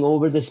just going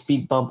over the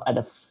speed bump at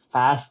a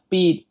fast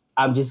speed,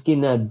 I'm just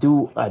gonna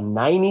do a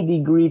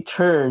 90-degree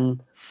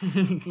turn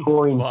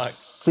going Fuck.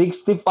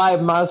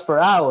 65 miles per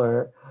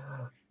hour.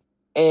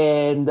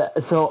 And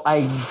so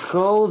I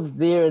go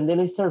there, and then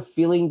I start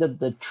feeling that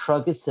the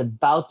truck is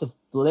about to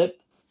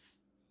flip.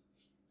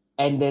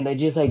 And then I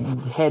just like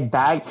head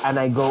back and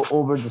I go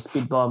over the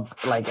speed bump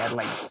like at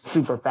like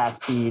super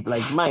fast speed.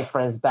 Like my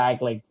friend's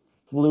back like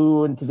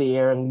flew into the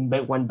air and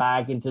went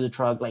back into the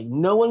truck. Like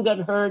no one got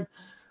hurt.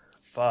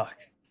 Fuck.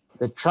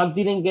 The truck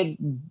didn't get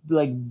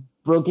like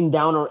broken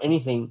down or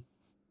anything.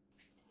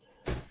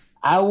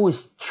 I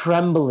was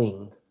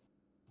trembling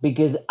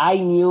because I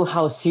knew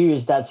how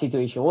serious that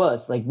situation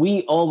was. Like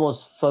we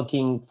almost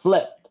fucking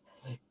flipped,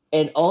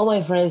 and all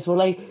my friends were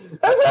like,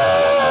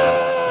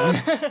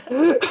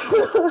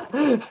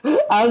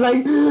 I was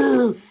like,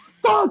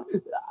 fuck,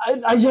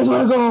 I just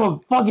want to go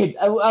home. Fuck it,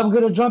 I'm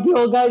gonna drop you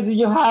all guys in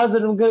your house,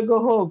 and I'm gonna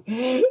go home.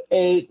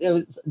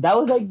 And that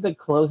was like the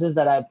closest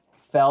that I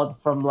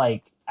felt from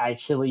like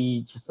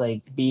actually just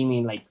like being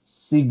in like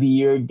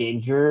severe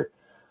danger.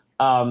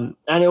 And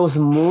it was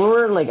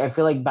more like I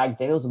feel like back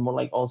then it was more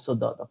like also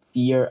the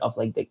fear of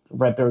like the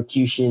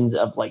repercussions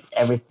of like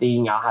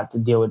everything. I'll have to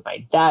deal with my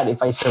dad.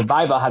 If I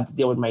survive, I'll have to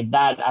deal with my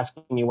dad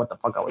asking me what the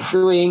fuck I was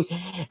doing.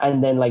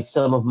 And then like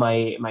some of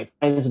my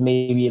friends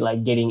maybe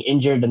like getting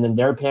injured, and then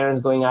their parents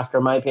going after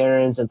my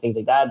parents and things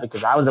like that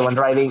because I was the one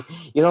driving.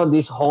 You know,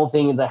 this whole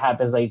thing that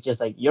happens like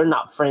just like you're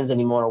not friends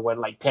anymore when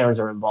like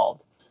parents are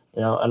involved,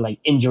 you know, and like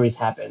injuries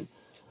happen.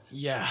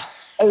 Yeah.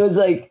 It was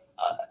like,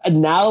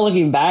 and now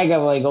looking back,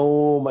 I'm like,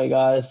 oh my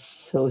god,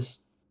 so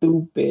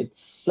stupid,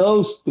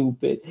 so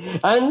stupid.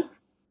 And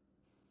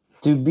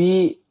to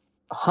be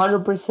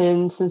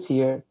 100%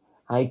 sincere,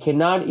 I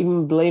cannot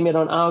even blame it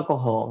on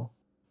alcohol.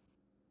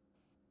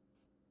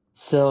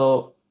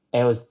 So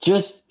it was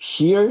just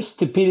sheer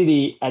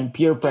stupidity and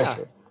peer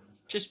pressure.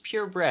 Just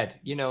purebred,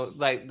 you know,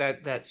 like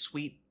that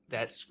sweet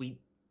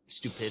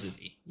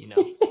stupidity, you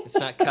know. It's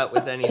not cut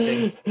with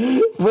anything.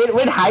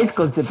 With high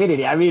school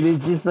stupidity, I mean,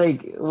 it's just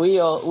like we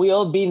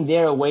all been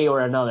there a way or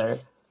another.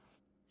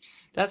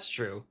 That's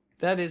true.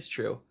 That is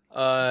true.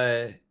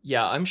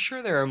 Yeah, I'm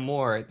sure there are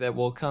more that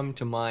will come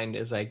to mind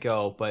as I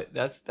go, but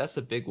that's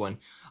a big one.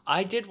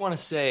 I did want to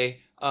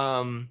say,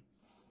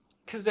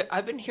 because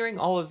I've been hearing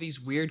all of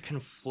these weird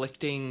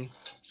conflicting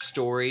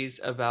stories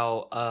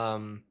about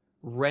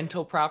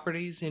rental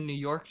properties in New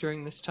York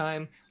during this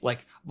time.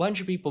 Like a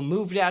bunch of people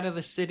moved out of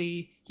the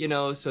city, you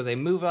know, so they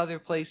move other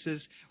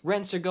places.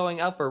 Rents are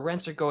going up, or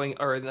rents are going,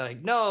 or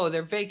like no,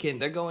 they're vacant,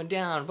 they're going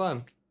down.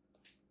 Boom.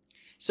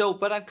 So,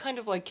 but I've kind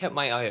of like kept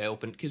my eye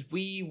open because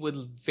we would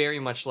very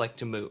much like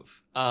to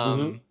move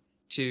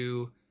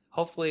to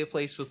hopefully a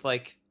place with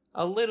like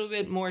a little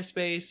bit more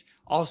space,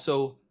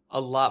 also a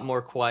lot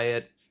more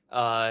quiet.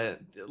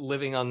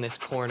 Living on this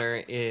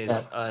corner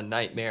is a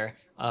nightmare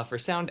for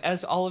sound,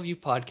 as all of you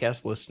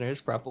podcast listeners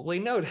probably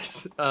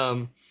notice.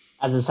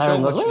 As the So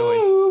siren much goes,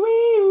 noise "Wee,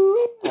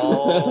 wee, wee."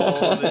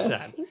 all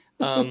the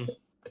time.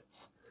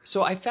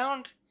 So I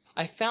found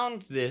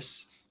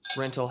this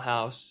rental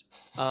house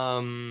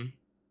a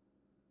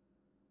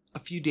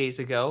few days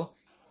ago,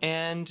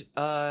 and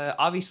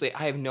obviously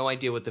I have no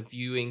idea what the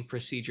viewing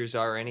procedures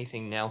are or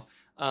anything now.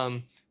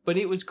 But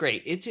it was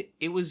great.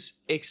 It was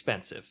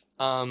expensive.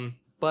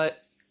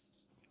 But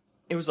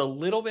it was a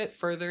little bit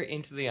further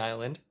into the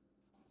island.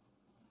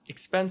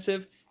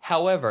 Expensive.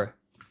 However,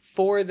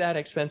 for that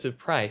expensive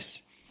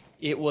price,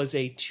 it was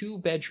a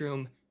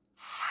 2-bedroom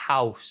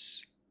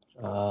house.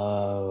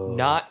 Oh.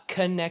 Not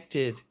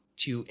connected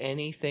to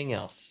anything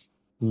else.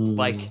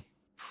 Like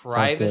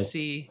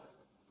privacy,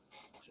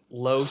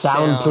 low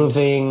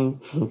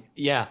soundproofing.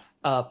 Yeah,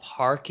 a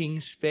parking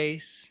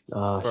space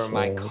Oh for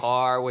my shit.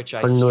 car, which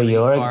I For New street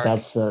York, park.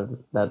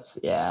 that's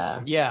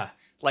yeah. Yeah,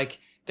 like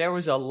there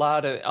was a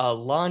lot of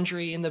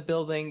laundry in the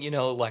building,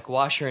 like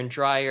washer and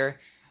dryer.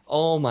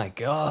 Oh my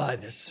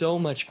God, there's so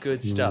much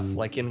good stuff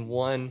like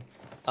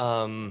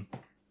um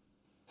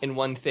in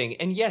one thing.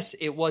 And yes,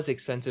 it was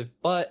expensive,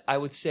 but I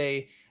would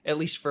say at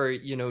least for,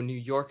 New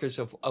Yorkers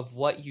of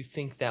what you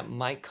think that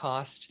might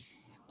cost,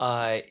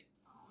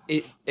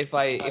 if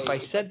I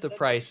said the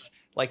price,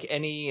 like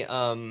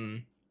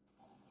anyone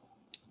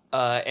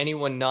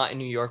not in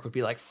New York would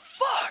be like,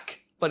 fuck.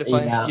 But if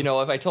Yeah.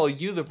 if I told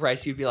you the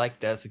price, you'd be like,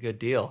 that's a good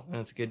deal.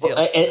 That's a good deal.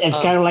 It's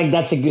kind of like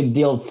that's a good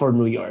deal for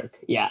New York.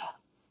 Yeah.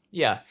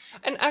 Yeah.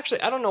 And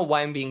actually, I don't know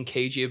why I'm being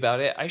cagey about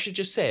it. I should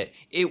just say it.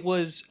 It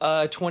was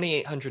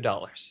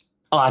 $2,800.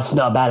 Oh, it's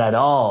not bad at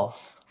all.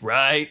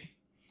 Right?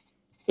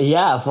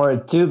 Yeah, for a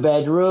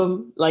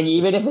 2-bedroom, like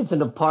even if it's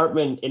an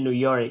apartment in New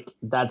York,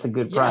 that's a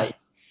good price.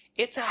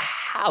 It's a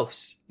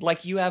house.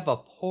 Like you have a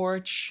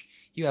porch,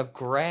 you have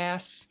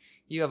grass,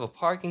 you have a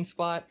parking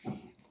spot.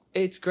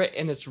 It's great,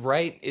 and it's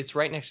right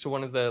next to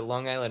one of the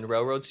Long Island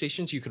Railroad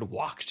stations you could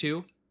walk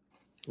to.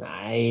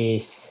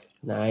 Nice.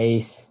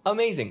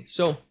 Amazing.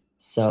 So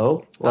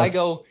I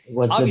go,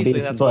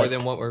 obviously that's more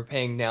than what we're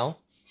paying now.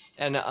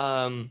 And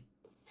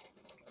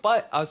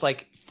but I was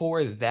like,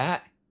 for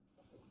that,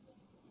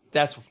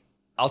 that's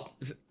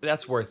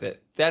worth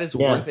it. That is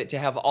worth it to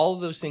have all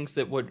of those things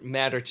that would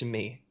matter to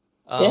me.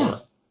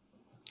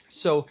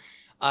 So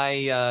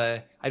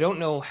I don't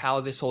know how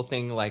this whole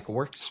thing like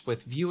works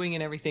with viewing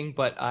and everything,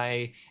 but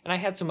I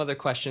had some other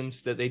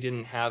questions that they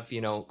didn't have,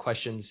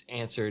 questions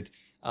answered.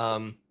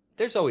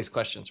 There's always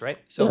questions, right?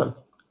 So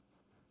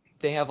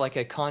they have like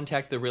a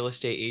contact the real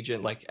estate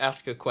agent, like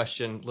ask a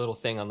question little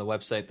thing on the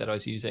website that I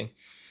was using.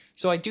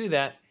 So I do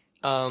that.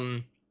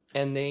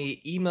 And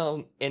they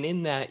email, and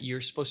in that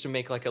you're supposed to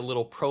make like a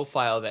little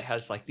profile that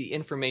has like the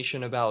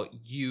information about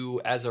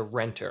you as a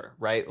renter,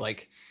 right?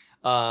 Like,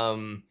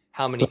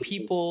 how many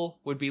people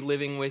would be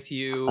living with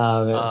you?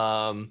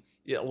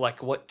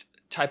 Like what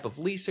type of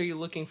lease are you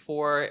looking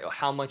for?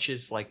 How much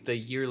is like the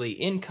yearly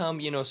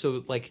income?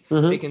 So like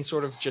they can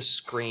sort of just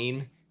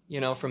screen,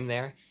 from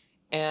there.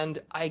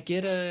 And I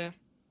get a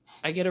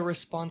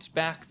response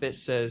back that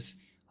says,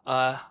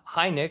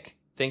 "Hi Nick,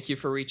 thank you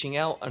for reaching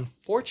out.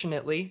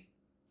 Unfortunately,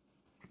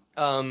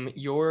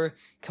 your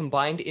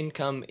combined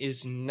income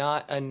is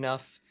not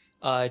enough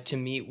to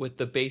meet with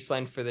the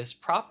baseline for this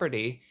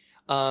property."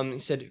 He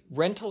said,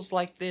 rentals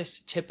like this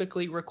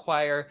typically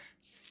require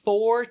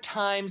 4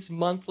 times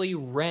monthly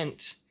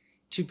rent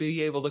to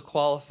be able to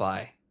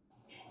qualify.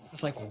 I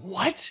was like,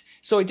 what?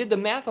 So I did the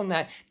math on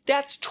that.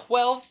 That's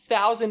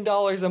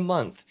 $12,000 a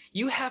month.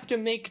 You have to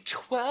make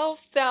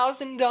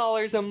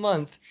 $12,000 a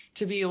month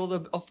to be able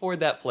to afford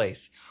that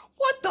place.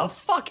 What the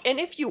fuck? And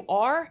if you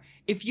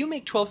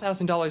make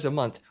 $12,000 a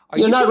month,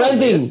 you're not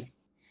renting? Live?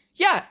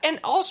 Yeah, and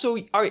also,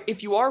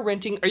 if you are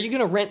renting, are you going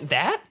to rent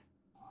that?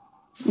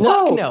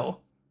 No. Fuck no.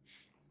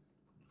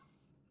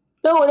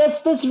 No,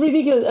 that's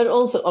ridiculous. And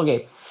also,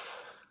 okay.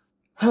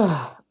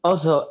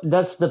 Also,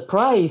 that's the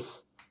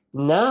price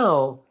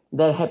now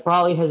that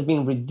probably has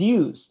been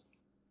reduced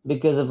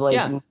because of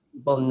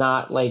people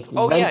not like.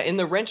 Oh yeah, in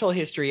the rental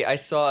history, I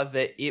saw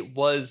that it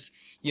was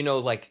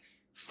like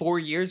 4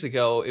 years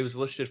ago it was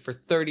listed for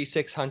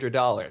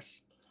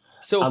 $3,600.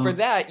 So for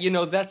that,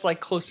 that's like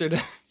closer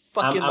to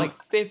fucking like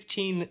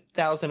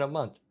 $15,000 a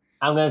month.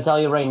 I'm gonna tell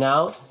you right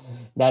now,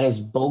 that is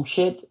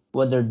bullshit.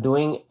 What they're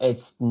doing,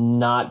 it's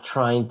not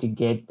trying to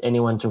get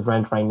anyone to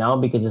rent right now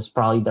because it's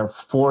probably they're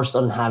forced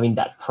on having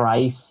that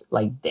price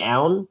like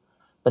down,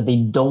 but they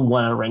don't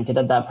want to rent it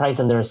at that price,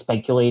 and they're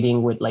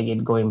speculating with like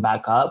it going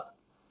back up.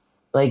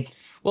 Like,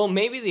 well,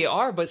 maybe they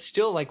are, but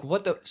still, like,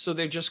 so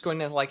they're just going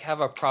to like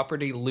have a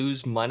property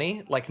lose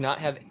money, like not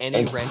have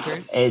any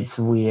renters. It's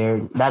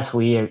weird. That's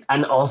weird,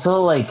 and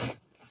also like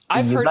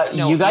I've heard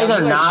you guys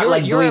are not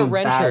like you're doing a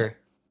renter. bad.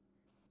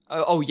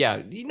 Oh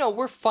yeah,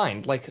 we're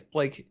fine. Like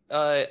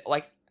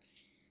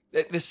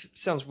this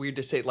sounds weird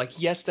to say.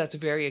 Like, yes, that's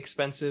very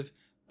expensive,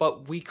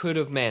 but we could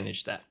have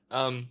managed that.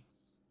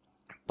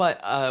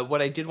 But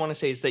what I did want to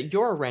say is that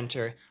you're a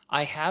renter.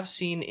 I have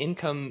seen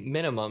income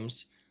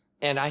minimums,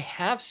 and I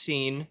have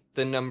seen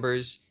the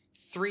numbers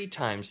 3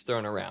 times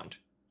thrown around.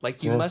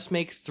 Like, you must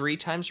make 3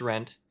 times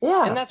rent.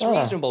 Yeah, and that's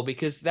reasonable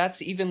because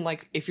that's even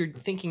like if you're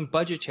thinking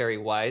budgetary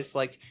wise,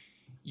 like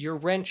your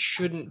rent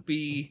shouldn't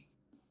be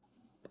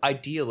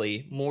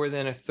ideally more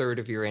than a third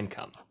of your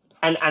income.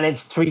 And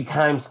it's 3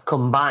 times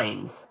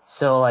combined.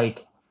 So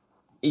like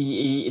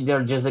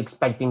they're just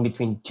expecting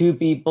between 2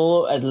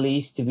 people at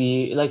least to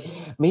be like,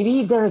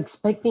 maybe they're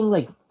expecting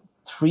like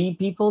 3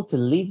 people to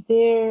live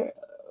there,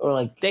 or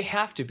like they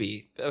have to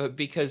be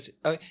because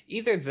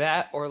either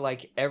that or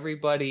like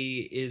everybody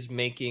is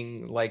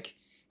making like,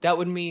 that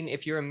would mean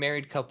if you're a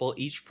married couple,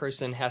 each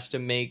person has to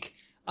make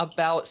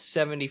about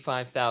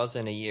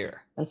 $75,000 a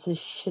year. That's a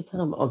shit ton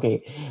of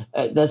okay.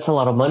 That's a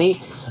lot of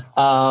money.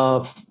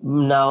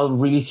 Now,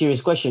 really serious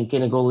question: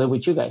 can I go live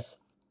with you guys?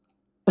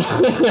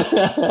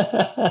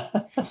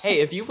 Hey,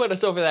 if you put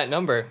us over that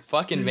number,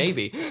 fucking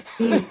maybe.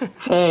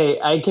 Hey,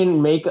 I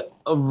can make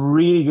a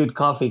really good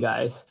coffee,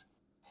 guys.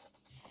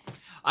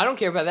 I don't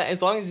care about that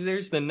as long as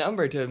there's the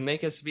number to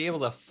make us be able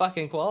to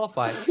fucking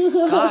qualify.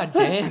 God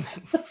damn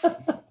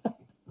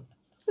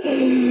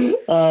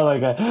it. Oh my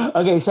god.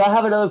 Okay, so I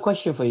have another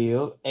question for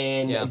you,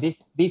 and Yeah.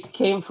 this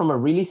came from a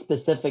really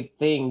specific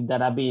thing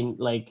that I've been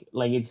like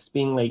it's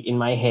been like in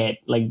my head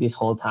like this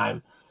whole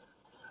time.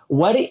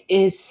 What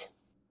is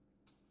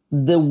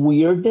the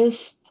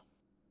weirdest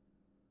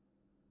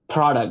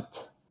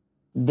product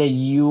that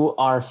you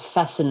are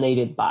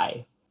fascinated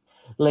by?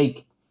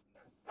 Like,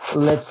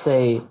 let's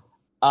say,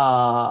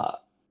 uh,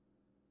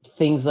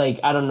 things like,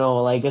 I don't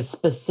know, like a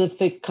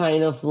specific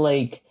kind of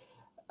like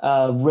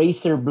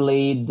razor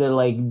blade that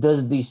like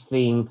does this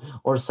thing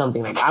or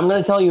something. Like, I'm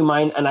gonna tell you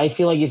mine, and I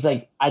feel like it's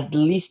like at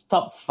least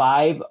top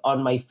 5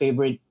 on my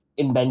favorite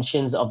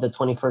inventions of the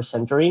 21st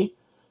century.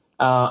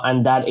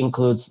 And that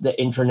includes the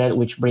internet,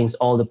 which brings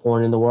all the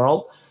porn in the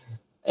world,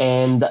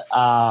 and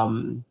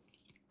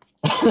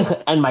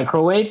and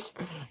microwaves.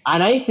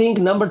 And I think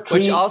number 3,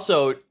 Which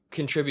also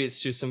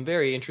contributes to some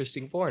very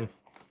interesting porn.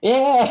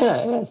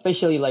 yeah,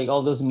 especially like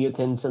all those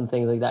mutants and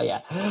things like that.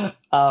 Yeah.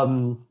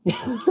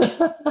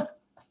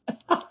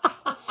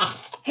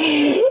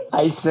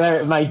 I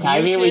swear, my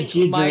timing with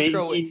you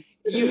microwave.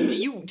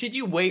 drinking. Did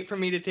you wait for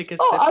me to take a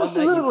Oh, sip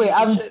absolutely!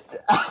 on that? You piece of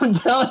shit? I'm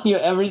telling you,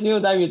 every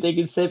single time you take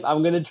a sip,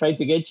 I'm gonna try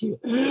to get you.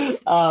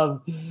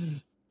 Um,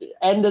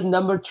 and the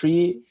number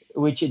 3,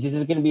 which this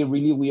is gonna be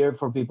really weird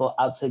for people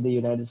outside the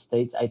United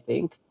States, I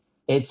think,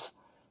 it's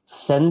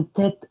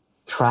scented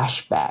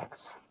trash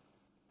bags.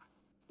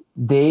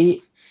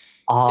 They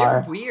They're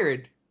are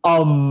weird.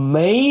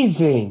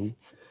 amazing.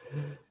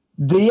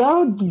 They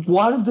are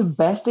one of the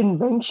best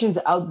inventions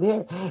out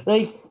there.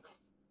 Like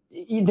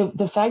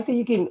the fact that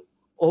you can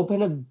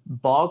open a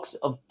box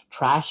of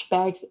trash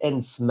bags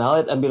and smell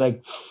it and be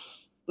like,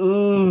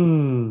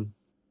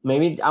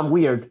 maybe I'm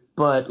weird,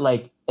 but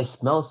like it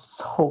smells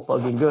so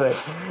fucking good.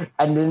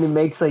 And then it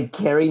makes like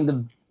carrying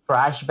the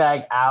trash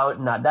bag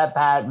out not that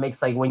bad.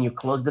 Makes like when you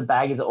close the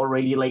bag, it's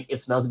already like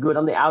it smells good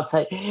on the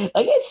outside.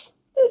 Like it's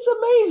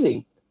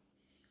amazing.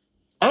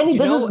 And it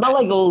doesn't smell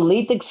like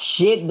latex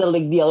shit that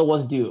like the other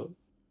ones do.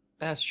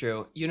 That's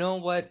true. You know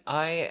what?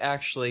 I've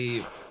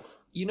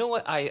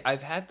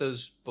had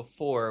those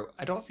before.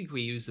 I don't think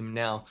we use them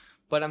now,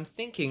 but I'm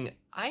thinking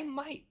I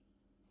might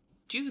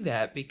do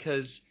that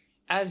because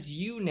as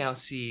you now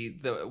see,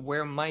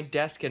 where my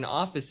desk and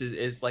office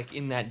is like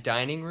in that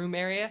dining room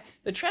area,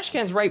 the trash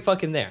can's right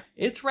fucking there.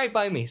 It's right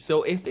by me.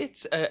 So if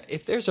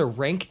there's a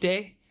rank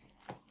day,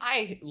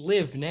 I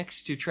live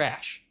next to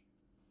trash.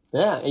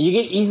 Yeah, you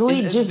can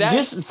easily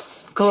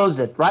just close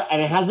it, right?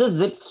 And it has a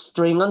zip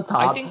string on top.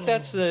 I think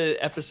that's the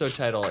episode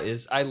title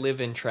is I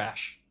Live in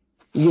Trash.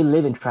 You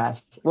live in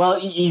trash.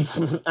 Well,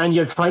 and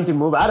you're trying to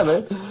move out of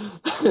it.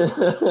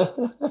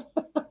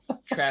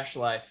 Trash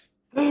life.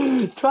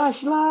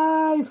 Trash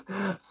life.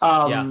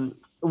 Yeah.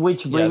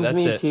 Which brings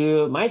me it.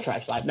 to my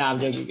trash life. Now I'm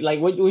joking. Like,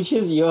 which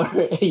is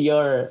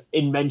your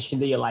invention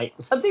that you like?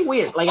 Something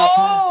weird. Like,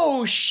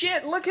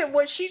 shit! Look at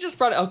what she just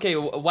brought. Okay,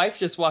 wife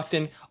just walked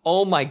in.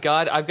 Oh my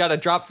god, I've got a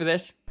drop for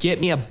this. Get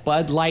me a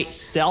Bud Light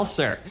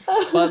Seltzer.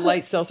 Bud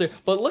Light Seltzer.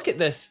 But look at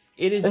this.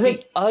 It is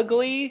the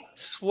ugly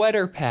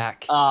sweater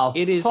pack. Oh,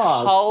 it is fuck.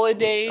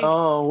 holiday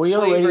we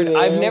flavored. already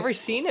I've never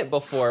seen it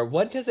before.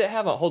 What does it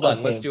have on? Hold on,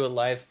 Okay. let's do it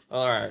live.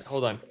 All right,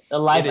 hold on. a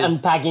live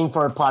unpacking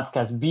for a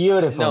podcast.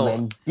 Beautiful,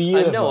 man.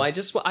 Beautiful. No,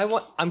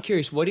 I'm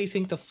curious. What do you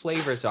think the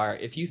flavors are?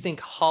 If you think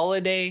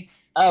holiday,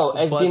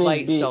 it's Bud gonna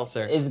Light be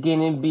Seltzer. It's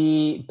gonna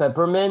be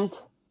peppermint.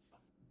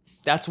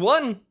 That's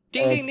one.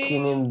 Ding, ding, It's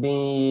ding.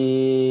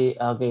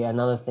 gonna be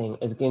another thing.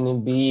 It's gonna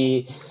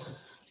be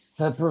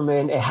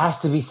peppermint. It has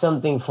to be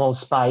something full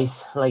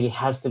spice. Like it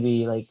has to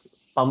be like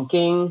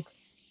pumpkin.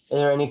 Is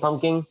there any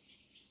pumpkin?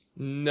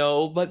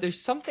 No, but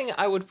there's something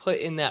I would put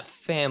in that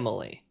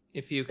family.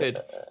 If you could,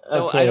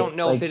 though Okay, I don't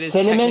know like if it is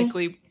cinnamon?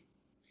 technically.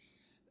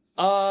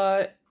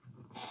 I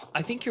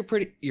think you're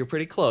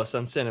pretty close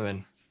on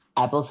cinnamon.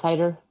 Apple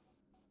cider.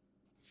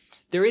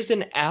 There is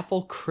an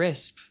apple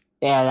crisp.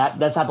 Yeah,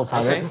 that's apple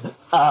cider. Okay.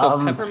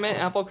 So peppermint,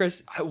 apple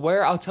crisp.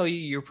 Where I'll tell you,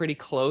 you're pretty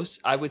close.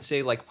 I would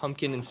say like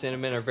pumpkin and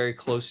cinnamon are very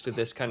close to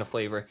this kind of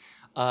flavor.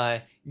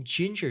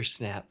 Ginger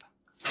snap.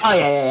 Oh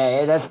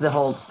yeah. That's the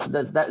whole.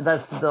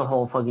 That's the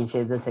whole fucking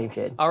shit. The same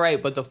shit. All right,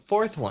 but the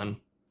fourth one,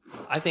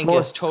 I think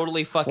is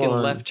totally fucking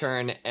left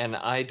turn, and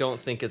I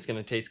don't think it's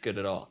gonna taste good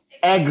at all.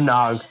 Eggnog.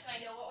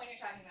 I know what one you're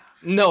talking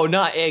about. No,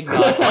 not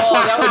eggnog.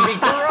 Oh, that would be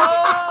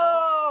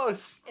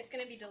gross. It's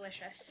gonna be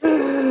delicious.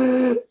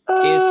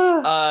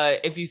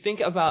 It's if you think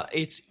about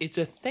it's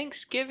a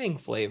Thanksgiving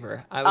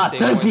flavor. I would say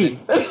turkey.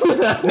 more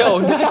than no,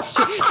 not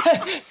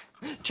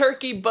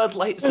turkey Bud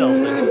Light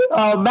Seltzer.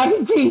 Oh, mac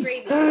and cheese.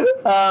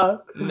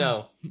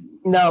 No.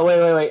 No,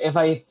 wait. If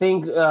I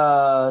think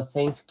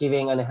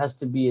Thanksgiving and it has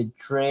to be a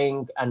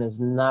drink and it's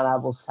not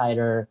apple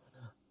cider.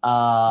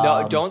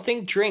 No, don't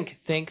think drink.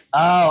 Think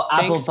apple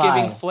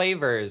Thanksgiving pie.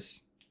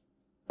 flavors.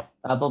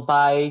 Apple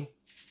pie.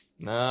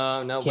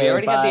 No, we Okay,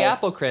 already had the bye.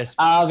 apple crisp.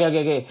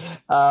 Okay.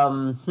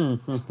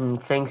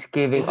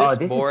 Thanksgiving. Is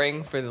this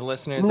boring for the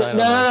listeners? I don't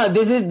know.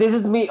 No. This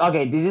is me.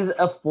 Okay, this is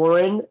a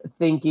foreign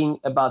thinking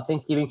about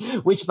Thanksgiving.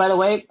 Which, by the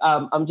way,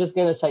 I'm just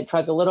gonna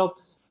sidetrack a little.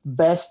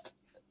 Best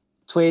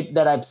tweet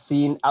that I've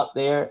seen out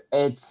there.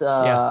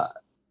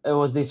 It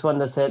was this one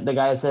that said the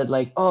guy said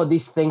like, "Oh,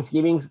 this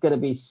Thanksgiving's gonna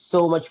be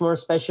so much more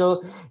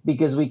special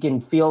because we can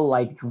feel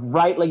like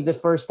the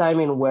first time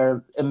in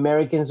where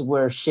Americans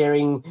were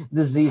sharing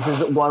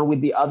diseases one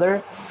with the other."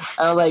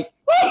 And I'm like,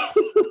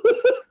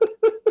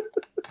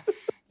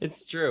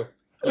 It's true.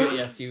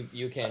 Yes,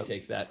 you can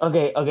take that.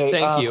 okay.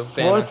 Thank you,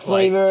 Vanna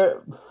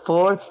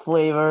Fourth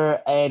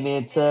flavor, and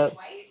it's White?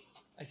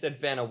 I said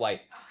Vanna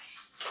White.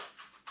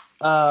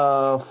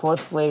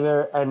 fourth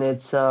flavor, and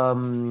it's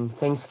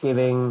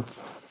Thanksgiving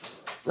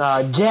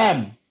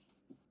jam.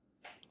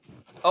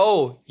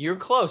 Oh, you're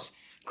close.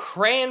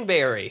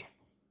 Cranberry.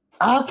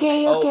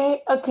 Okay.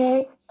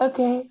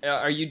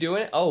 Are you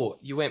doing it? Oh,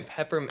 you went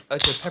peppermint.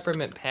 It's a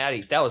peppermint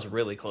patty. That was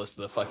really close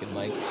to the fucking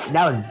mic.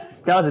 That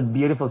was a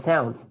beautiful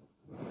sound.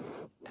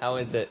 How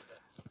is it?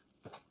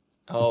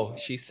 Oh,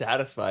 she's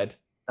satisfied.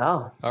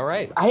 Oh, All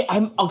right.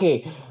 I'm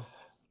okay.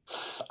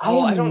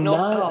 I don't know.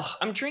 Not-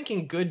 I'm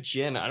drinking good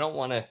gin. I don't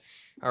want to.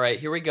 All right,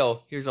 here we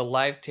go. Here's a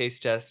live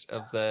taste test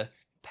of the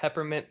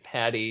peppermint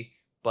patty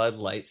Bud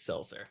Light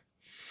seltzer.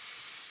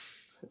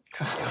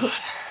 God.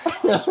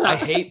 I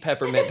hate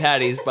peppermint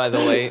patties, by the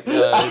way.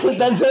 That's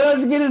what I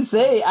was gonna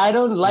say. I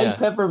don't like Yeah.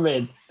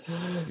 peppermint.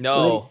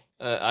 No,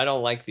 I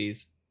don't like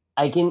these.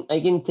 I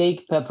can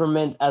take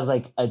peppermint as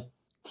like a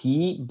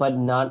tea, but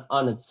not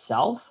on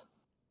itself.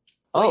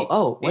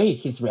 Wait,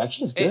 his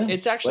reaction is good.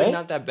 It's actually Wait.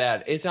 not that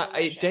bad. It's not.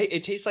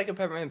 It tastes like a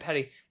peppermint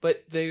patty,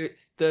 but the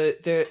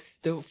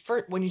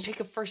first, when you take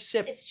a first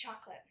sip, It's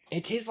chocolate.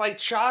 it tastes like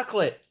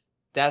chocolate.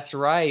 That's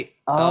right.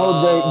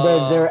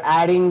 They're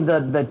adding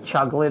the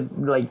chocolate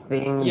like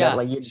thing. Yeah. That,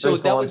 like, you So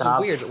drizzle that on was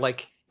top. weird.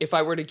 Like if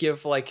I were to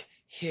give like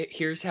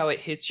here's how it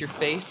hits your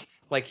face.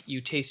 Like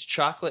you taste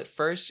chocolate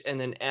first, and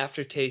then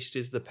aftertaste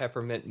is the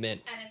peppermint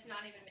mint. And it's not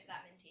even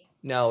that minty.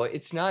 No,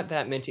 it's not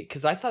that minty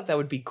because I thought that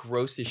would be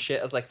gross as shit.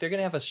 I was like, they're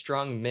gonna have a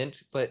strong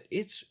mint, but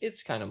it's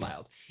kind of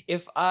mild.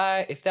 If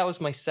that was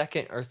my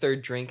second or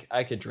third drink,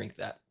 I could drink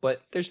that.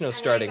 But there's no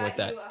starting with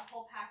that. I got you a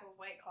whole pack of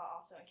White Claw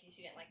also in case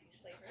you didn't like these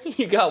flavors.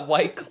 You got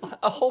White Claw,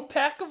 a whole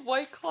pack of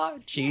White Claw.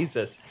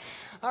 Jesus.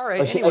 All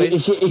right. Is she,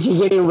 Anyways, is she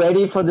getting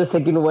ready for the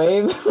second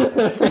wave?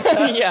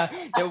 yeah,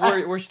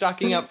 we're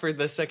stocking up for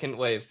the second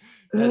wave.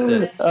 That's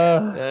it.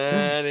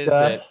 That is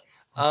God. it.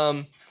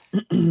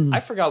 I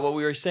forgot what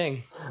we were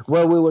saying.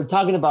 Well, we were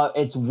talking about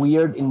it's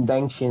weird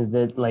inventions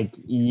that like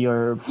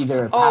you're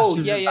either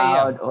passionate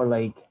about or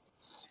like.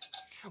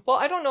 Well,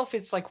 I don't know if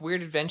it's like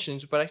weird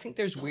inventions, but I think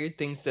there's weird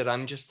things that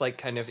I'm just like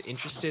kind of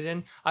interested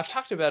in. I've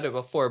talked about it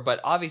before, but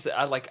obviously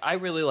I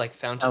really like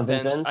fountain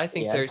pens. I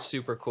think they're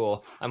super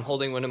cool. I'm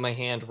holding one in my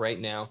hand right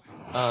now.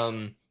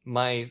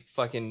 My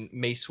fucking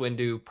Mace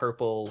Windu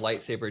purple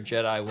lightsaber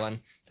Jedi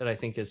one that I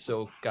think is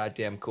so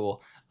goddamn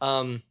cool.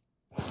 The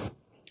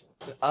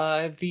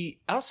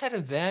outside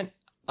of that,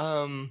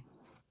 I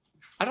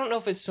don't know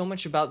if it's so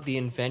much about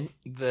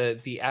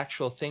the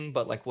actual thing,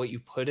 but like what you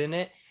put in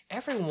it.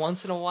 Every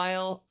once in a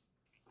while,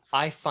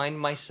 I find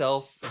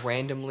myself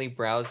randomly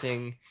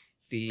browsing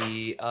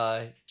the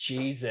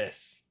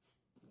Jesus.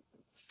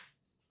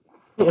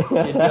 You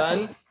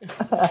done?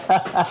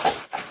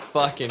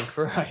 Fucking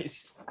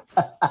Christ.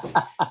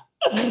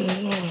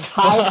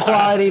 High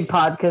quality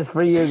podcast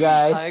for you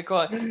guys. High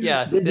quality.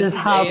 Yeah, This this is is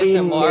how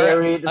being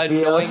married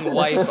ASMR. Annoying feels.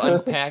 wife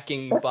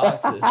unpacking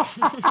boxes.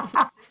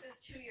 This is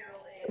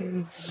 2-year-old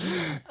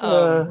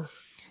ASMR.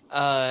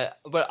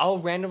 But I'll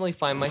randomly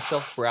find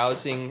myself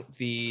browsing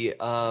the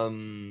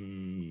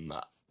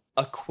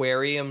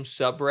aquarium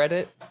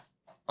subreddit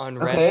on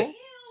Reddit. Okay.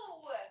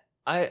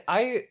 Ew!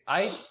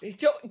 I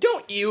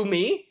don't you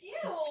me.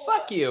 Ew!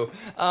 Fuck you.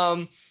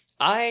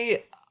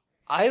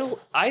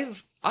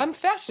 I'm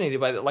fascinated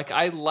by that. Like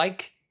I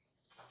like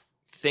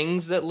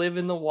things that live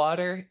in the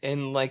water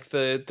and like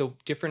the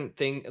different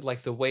thing,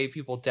 like the way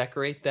people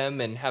decorate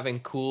them and having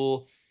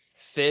cool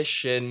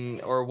fish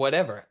and or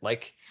whatever.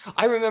 Like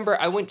I remember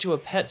I went to a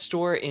pet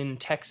store in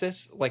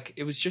Texas. Like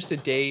it was just a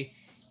day.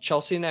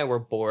 Chelsea and I were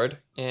bored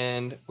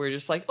and we're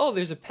just like, oh,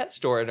 there's a pet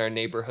store in our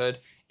neighborhood.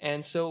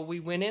 And so we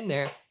went in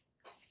there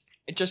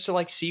just to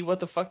like see what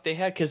the fuck they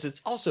had. Cause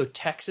it's also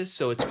Texas.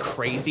 So it's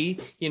crazy.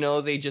 You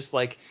know, they're just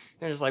like,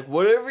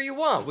 whatever you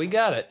want, we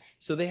got it.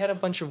 So they had a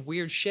bunch of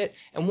weird shit.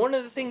 And one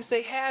of the things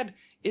they had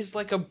is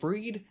like a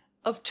breed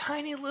of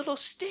tiny little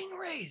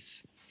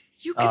stingrays.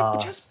 You could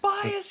just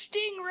buy a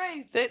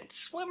stingray that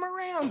swim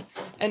around.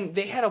 And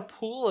they had a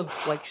pool of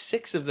like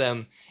 6 of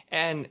them.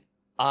 And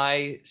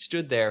I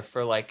stood there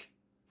for like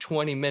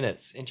 20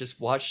 minutes and just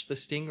watched the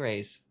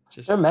stingrays.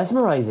 They're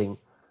mesmerizing.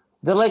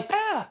 They're like,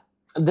 yeah.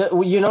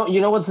 you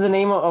know what's the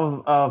name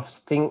of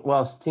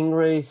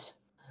stingrays?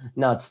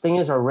 No,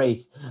 stingrays are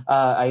rays.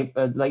 Wait.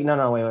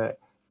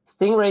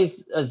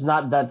 Stingrays is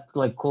not that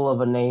like cool of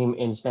a name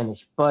in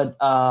Spanish, but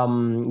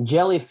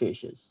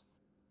jellyfishes.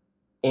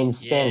 in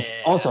Spanish.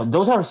 Yeah. Also,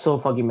 those are so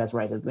fucking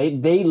mesmerizing.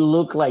 They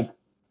look like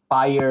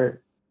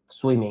fire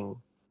swimming.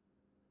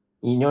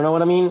 You know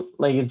what I mean?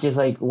 Like it's just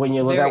like when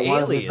you look They're at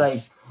one,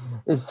 aliens.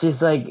 it's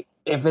just like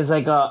if it's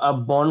like a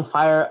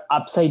bonfire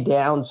upside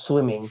down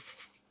swimming.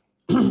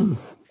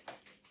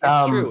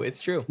 It's true.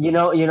 It's true. You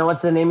know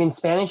what's the name in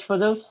Spanish for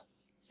those?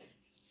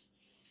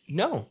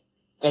 No.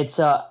 It's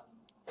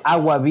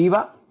agua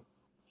viva,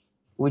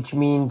 which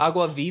means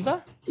Agua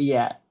viva?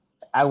 yeah,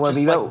 agua Just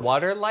viva, like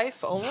water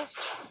life almost?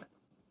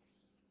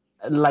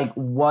 like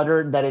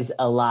water that is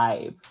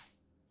alive.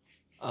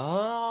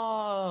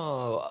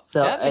 Oh.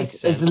 So that makes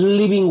it's sense.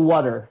 living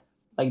water.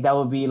 Like that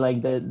would be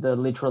like the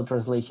literal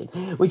translation,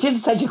 which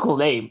is such a cool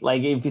name.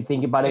 Like if you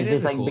think about it, It it's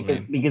is just a like cool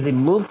name. because it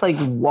moves like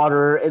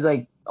water. It's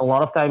like a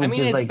lot of time. I mean,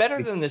 just it's like,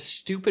 better than the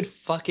stupid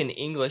fucking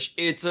English.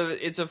 It's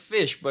a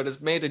fish, but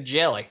it's made of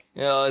jelly.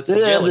 You know, it's a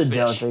Yeah, jellyfish. the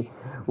jellyfish.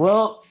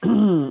 Well,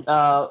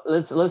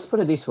 let's put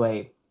it this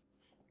way.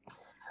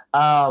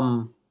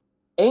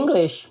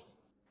 English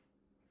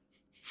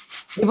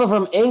people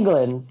from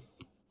England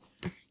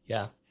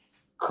Yeah.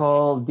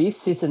 call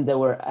this season that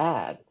we're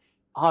at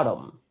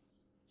autumn.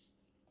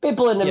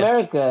 People in Yes.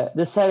 America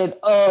decided,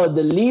 oh,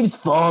 the leaves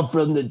fall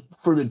from the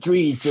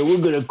trees, so we're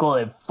gonna call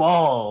it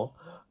fall.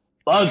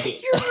 Fuck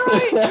it. You're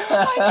right.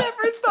 I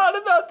never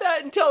thought about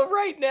that until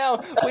right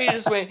now. We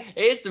just went,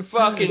 it's the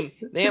fucking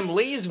them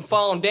leaves are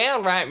falling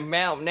down right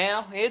about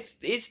now.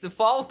 It's the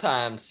fall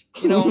times.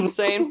 You know what I'm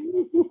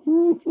saying?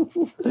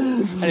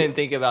 I didn't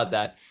think about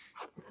that.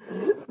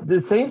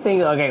 The same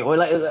thing. Okay, well,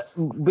 like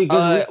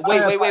because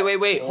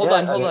Wait. Hold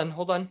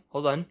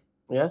Yeah, on.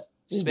 Yes.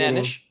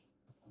 Spanish.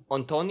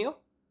 Antonio?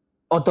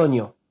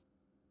 Otoño.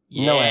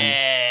 No M.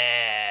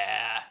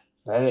 Yeah.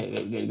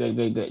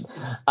 Very good.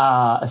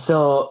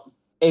 So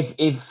if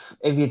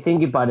you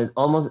think about it,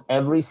 almost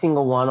every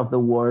single one of the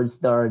words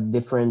that are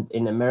different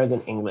in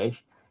American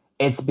English,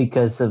 it's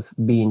because of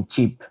being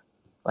cheap,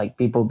 like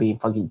people being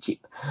fucking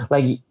cheap.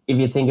 Like if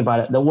you think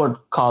about it, the word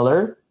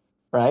color,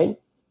 right?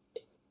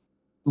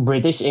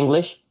 British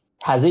English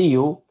has a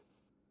U.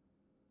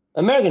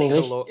 American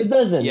English, it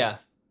doesn't. Yeah.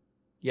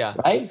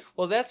 Right?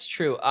 Well, that's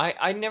true.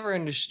 I never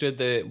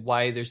understood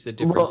why there's the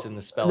difference in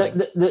the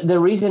spelling. The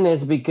reason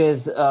is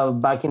because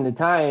back in the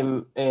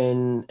time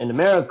in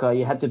America,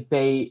 you had to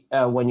pay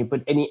when you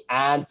put any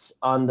ads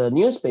on the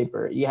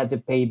newspaper, you had to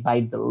pay by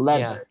the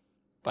letter.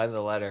 By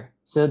the letter.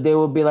 So they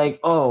would be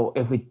like, oh,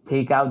 if we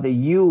take out the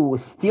U,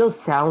 it still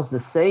sounds the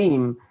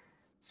same.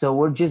 So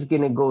we're just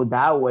gonna go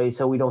that way,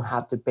 so we don't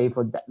have to pay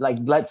for that. Like,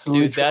 let's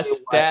dude,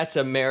 that's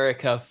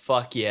America.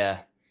 Fuck yeah.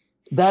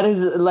 That is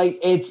like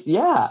it's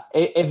yeah.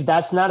 If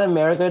that's not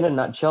America in a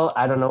nutshell,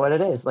 I don't know what it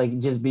is. Like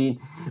just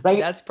being like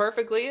that's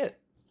perfectly it.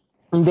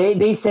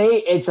 They say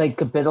it's like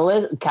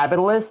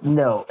capitalist.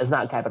 No, it's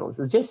not capitalist.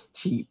 It's just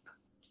cheap.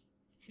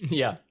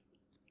 Yeah,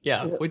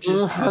 which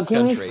is how this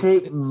can country. we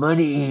save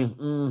money?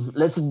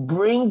 Let's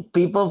bring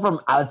people from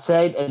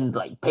outside and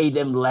like pay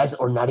them less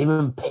or not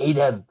even pay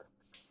them.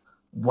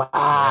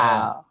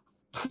 Wow.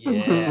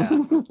 Yeah.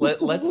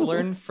 Let's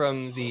learn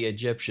from the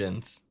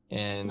Egyptians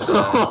and just.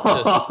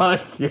 Oh,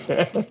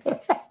 shit.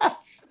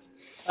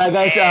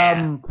 Guys,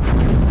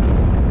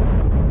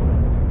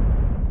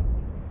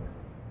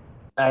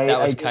 that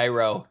was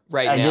Cairo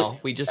now.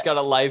 We just got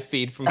a live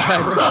feed from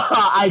Cairo.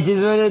 I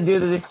just want to do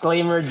the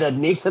disclaimer that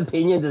Nick's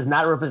opinion does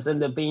not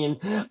represent the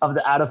opinion of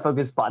the Out of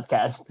Focus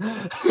podcast.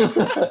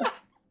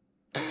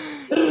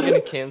 You're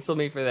gonna cancel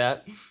me for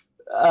that?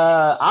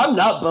 I'm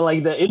not, but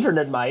like the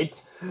internet might.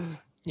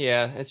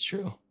 Yeah, it's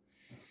true.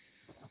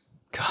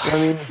 God. I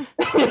mean,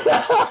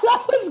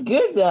 that was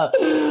good though.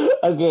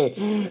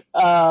 Okay.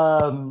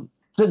 So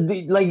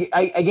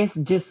I guess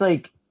just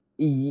like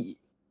you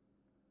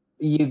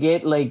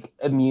get like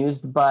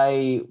amused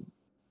by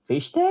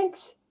fish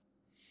tanks.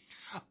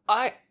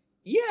 I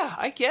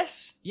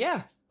guess.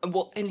 Yeah.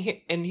 Well, and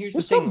here's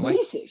They're the thing. so Like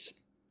basic.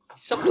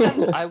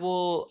 sometimes I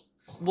will.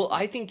 Well,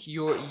 I think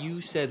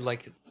you said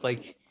like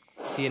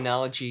the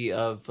analogy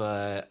of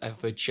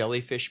a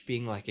jellyfish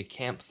being like a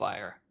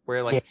campfire,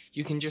 where like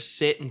you can just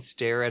sit and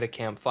stare at a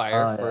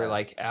campfire for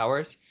like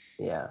hours.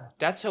 Yeah,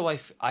 that's how I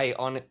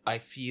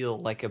feel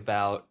like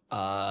about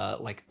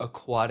like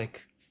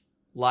aquatic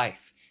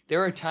life.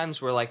 There are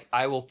times where like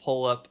I will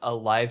pull up a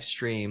live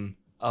stream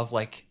of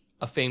like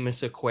a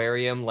famous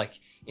aquarium like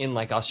in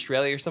like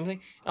Australia or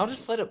something, and I'll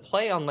just let it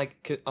play on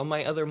like on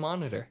my other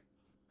monitor.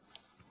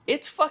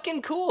 It's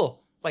fucking cool.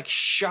 Like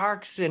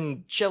sharks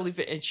and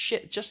jellyfish and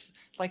shit. Just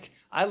like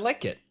I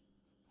like it.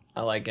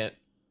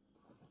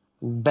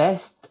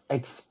 Best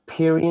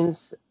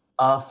experience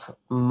of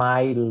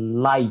my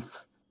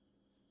life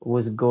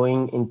was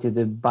going into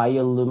the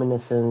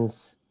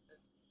bioluminescence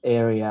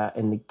area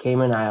in the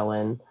Cayman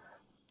Island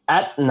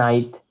at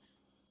night,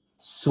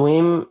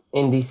 swim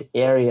in this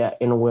area,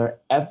 and where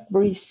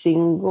every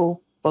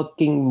single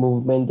fucking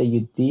movement that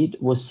you did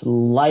was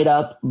light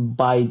up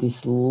by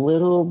this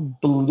little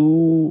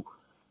blue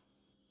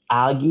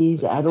algae.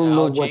 I don't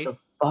know what the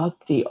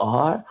fuck they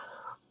are,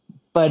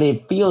 but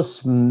it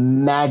feels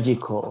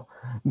magical.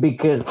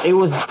 because it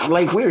was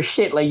like weird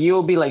shit. Like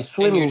you'll be like And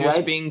swimming, you're just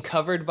right? being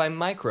covered by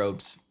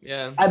microbes.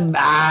 Yeah.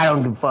 I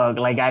don't give a fuck.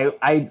 Like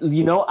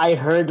I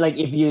heard like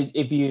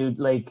if you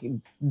like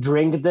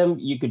drink them,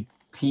 you could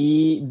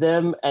pee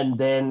them, and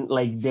then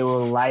like they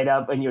will light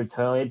up in your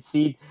toilet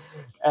seat.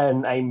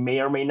 And I may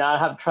or may not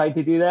have tried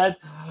to do that.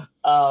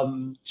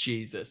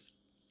 Jesus.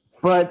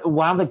 But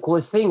one of the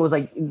coolest thing was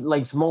like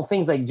small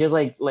things like just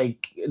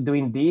like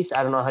doing this.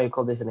 I don't know how you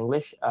call this in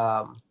English.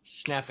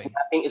 Snapping.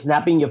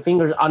 Snapping your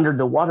fingers under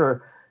the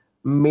water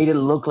made it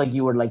look like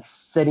you were like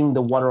setting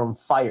the water on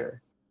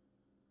fire.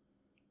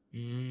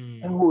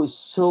 It was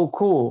so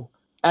cool.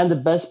 And the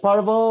best part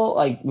of all,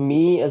 like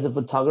me as a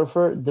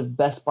photographer, the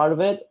best part of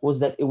it was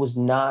that it was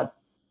not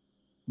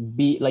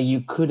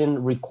you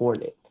couldn't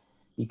record it.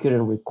 You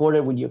couldn't record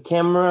it with your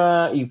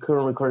camera. You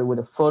couldn't record it with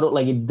a photo.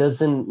 Like it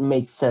doesn't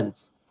make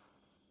sense,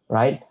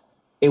 right?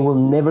 It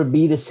will never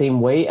be the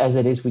same way as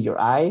it is with your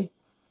eye.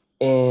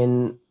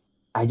 And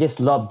I just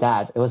love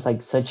that. It was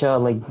like such a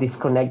like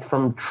disconnect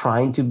from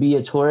trying to be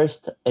a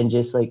tourist and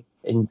just like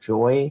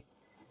enjoy.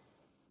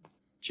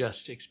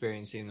 Just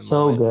experiencing the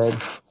So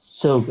moment.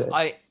 So good.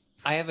 I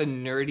have a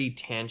nerdy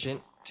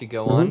tangent to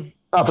go on.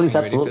 Oh, please, Are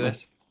you ready absolutely. for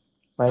this?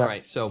 Right All on.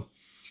 right. So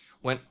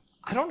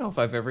I don't know if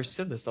I've ever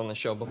said this on the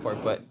show before,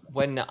 but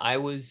when I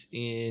was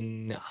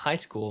in high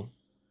school,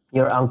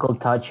 Your uncle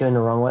taught you in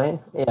the wrong way?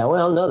 Yeah, we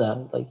all know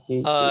that. Like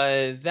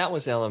that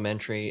was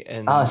elementary,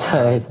 and Oh,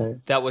 sorry.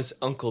 that was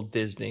Uncle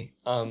Disney.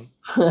 Got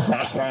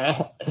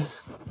That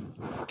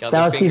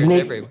their was his fingers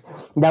nick- everywhere.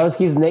 That was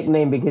his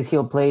nickname because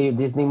he'll play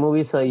Disney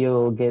movies, so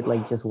you'll get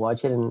like just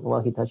watch it and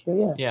while he touch you.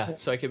 Yeah. Yeah,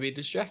 so I could be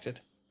distracted.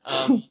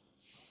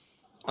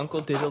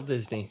 Uncle Diddle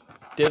Disney.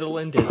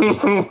 Diddle and Disney.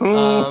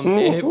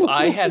 If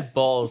I had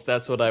balls,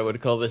 that's what I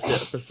would call this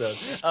episode.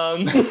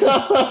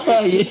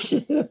 You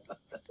should.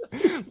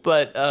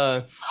 But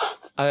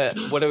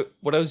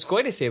what I was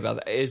going to say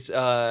about that is,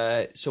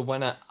 so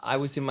when I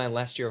was in my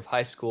last year of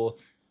high school,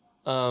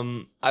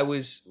 I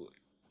was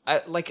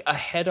like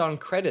ahead on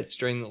credits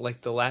during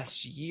like the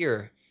last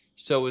year.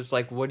 So it was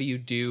like, what do you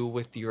do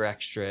with your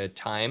extra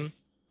time?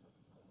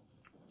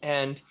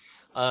 And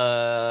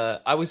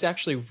I was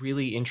actually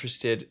really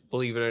interested,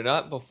 believe it or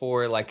not,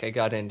 before like I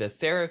got into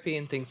therapy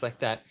and things like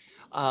that.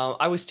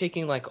 I was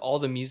taking like all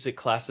the music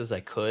classes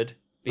I could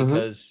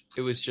because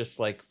it was just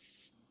like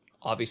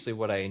obviously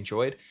what I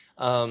enjoyed.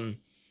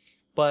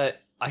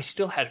 But I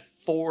still had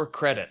 4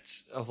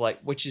 credits of like,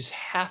 which is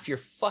half your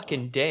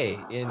fucking day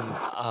in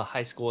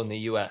high school in the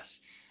US.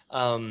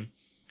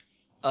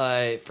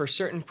 For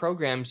certain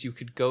programs, you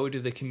could go to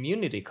the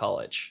community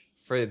college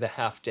for the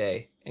half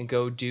day and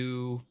go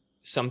do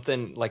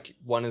something like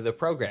one of the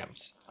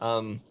programs.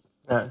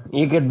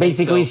 You could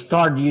basically so-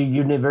 start your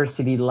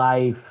university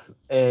life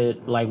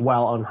like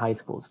while on high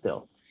school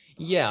still.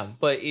 Yeah,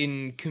 but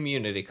in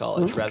community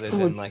college rather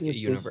than like a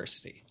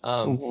university.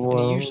 And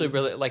Wow. it usually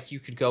really like you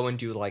could go and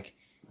do like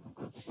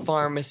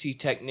pharmacy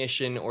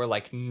technician or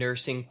like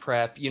nursing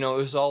prep. You know,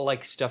 it was all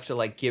like stuff to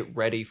like get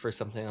ready for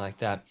something like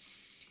that.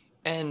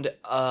 And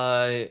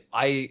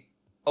I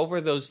over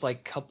those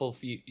like couple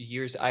few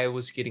years, I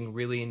was getting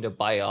really into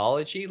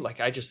biology. Like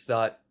I just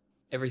thought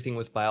everything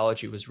with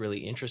biology was really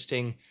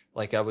interesting.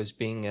 Like I was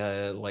being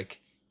a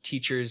like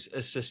teacher's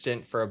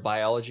assistant for a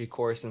biology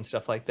course and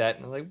stuff like that.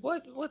 And I'm like,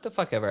 what the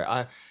fuck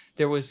ever.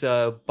 There was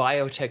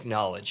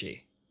biotechnology.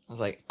 I was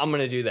like, I'm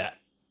going to do that.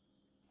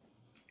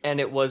 And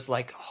it was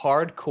like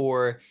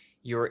hardcore.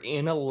 You're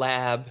in a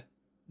lab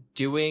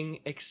doing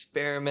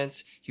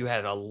experiments. You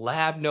had a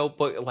lab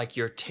notebook, like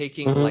you're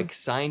taking like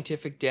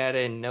scientific data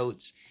and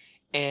notes.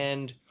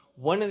 And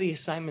one of the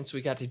assignments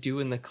we got to do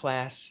in the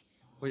class,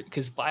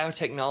 because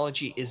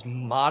biotechnology is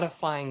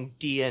modifying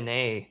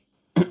DNA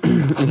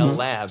in a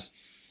lab.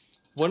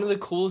 One of the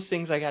coolest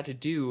things I got to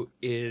do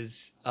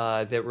is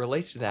that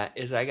relates to that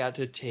is I got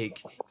to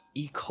take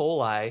E.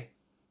 coli,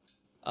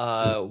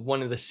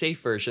 one of the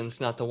safe versions,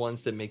 not the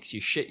ones that makes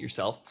you shit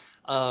yourself.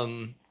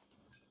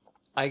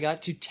 I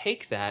got to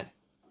take that,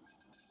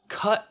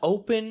 cut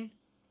open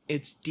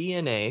its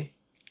DNA,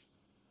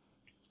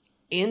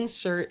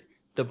 insert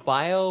the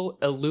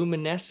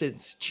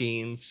bioluminescence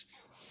genes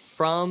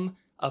from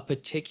a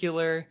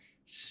particular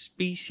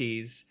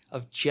species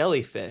of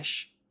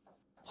jellyfish,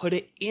 put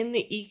it in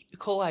the E.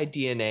 coli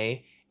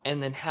DNA,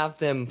 and then have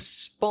them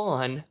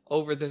spawn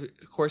over the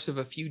course of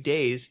a few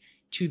days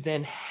to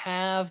then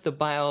have the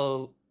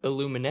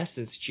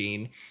bioluminescence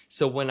gene.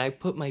 So when I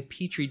put my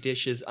petri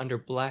dishes under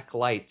black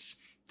lights,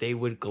 they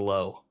would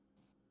glow.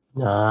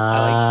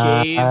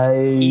 I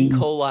gave E.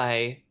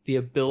 coli the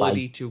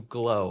ability to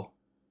glow.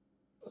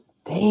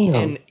 Damn.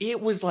 And it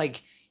was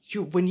like,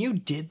 when you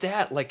did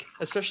that, like,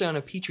 especially on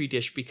a petri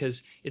dish,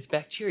 because it's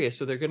bacteria,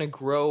 so they're going to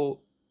grow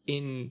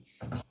in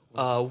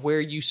where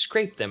you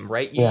scrape them,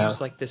 right? You use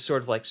like this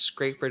sort of like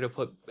scraper to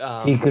put.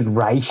 You could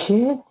write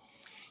shit?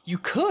 You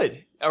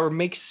could, or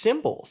make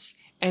symbols,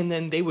 and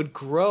then they would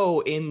grow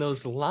in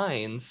those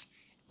lines.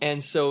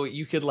 And so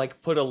you could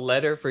like put a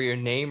letter for your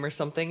name or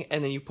something,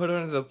 and then you put it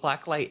under the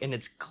black light, and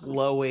it's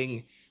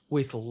glowing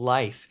with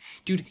life.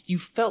 Dude, you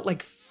felt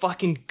like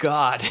fucking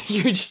God.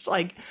 You're just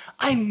like,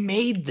 I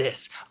made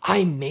this.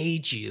 I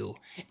made you.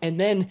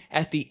 And then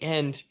at the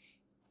end,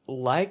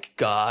 like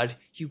God,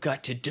 you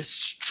got to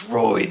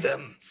destroy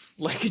them.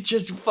 Like,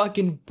 just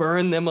fucking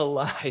burn them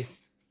alive.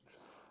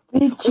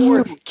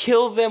 Or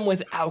kill them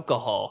with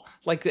alcohol.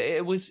 Like,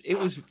 it was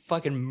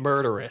fucking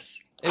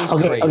murderous. It was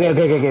crazy.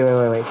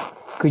 Okay, wait.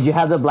 Could you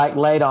have the black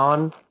light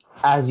on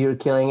as you're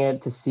killing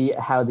it to see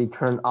how they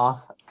turn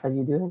off as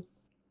you do it?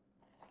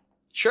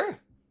 Sure.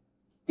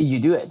 Did you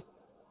do it?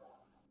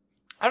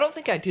 I don't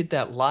think I did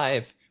that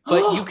live,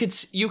 but you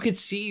could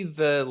see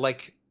the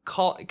like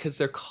because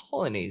they're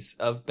colonies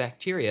of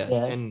bacteria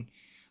and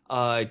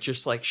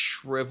just like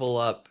shrivel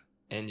up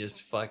and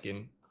just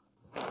fucking.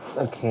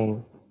 Okay,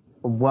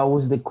 what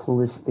was the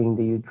coolest thing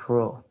that you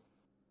drew?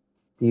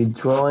 Do you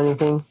draw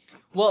anything?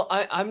 Well,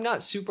 I'm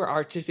not super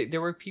artistic.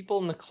 There were people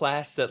in the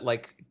class that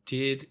like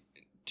did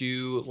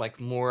do like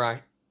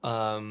more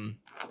artistic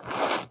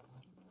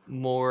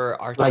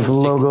like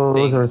logos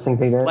things. Or things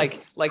like that.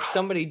 Like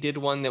somebody did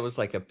one that was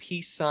like a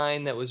peace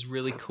sign that was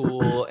really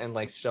cool and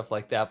like stuff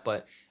like that.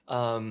 But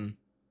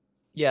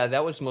yeah,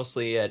 that was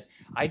mostly it.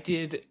 I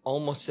did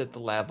almost set the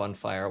lab on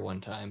fire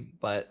one time,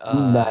 but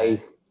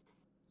nice.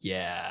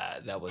 Yeah,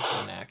 that was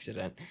an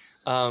accident.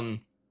 And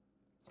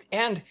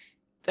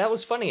that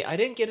was funny. I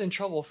didn't get in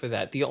trouble for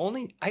that.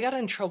 I got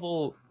in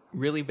trouble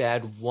really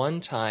bad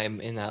one time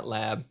in that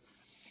lab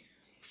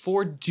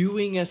for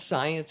doing a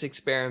science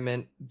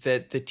experiment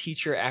that the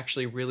teacher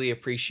actually really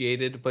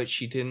appreciated, but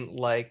she didn't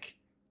like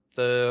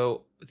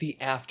the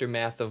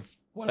aftermath of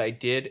what I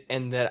did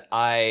and that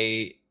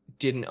I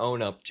didn't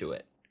own up to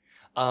it.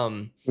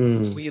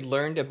 We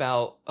learned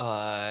about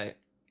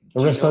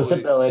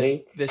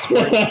responsibility. This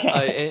word.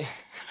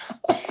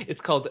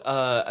 It's called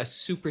a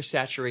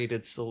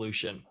supersaturated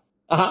solution.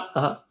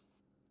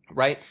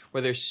 Right?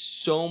 Where there's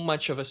so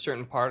much of a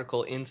certain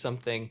particle in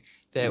something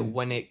that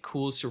when it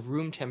cools to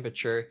room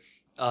temperature,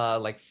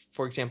 like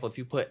for example, if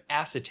you put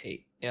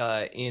acetate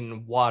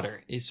in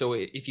water, so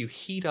if you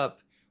heat up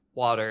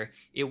water,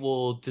 it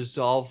will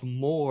dissolve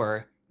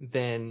more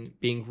than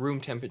being room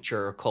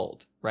temperature or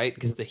cold, right?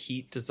 Because the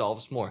heat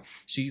dissolves more.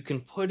 So you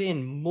can put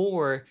in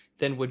more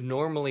than would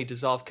normally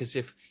dissolve, because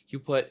if you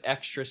put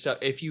extra stuff,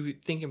 if you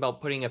think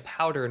about putting a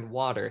powder in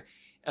water,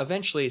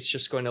 eventually it's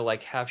just going to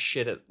like have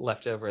shit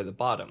left over at the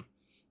bottom.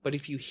 But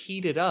if you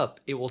heat it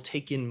up, it will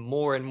take in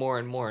more and more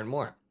and more and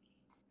more.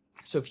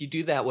 So if you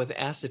do that with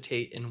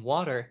acetate in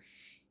water,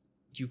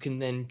 you can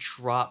then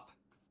drop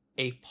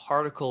a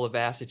particle of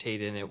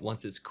acetate in it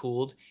once it's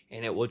cooled,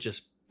 and it will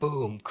just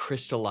boom,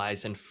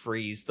 crystallize and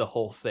freeze the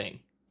whole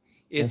thing.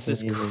 It's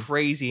this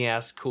crazy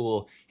ass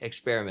cool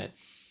experiment.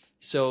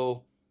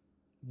 So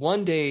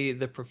one day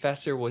the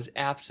professor was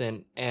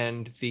absent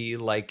and the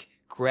like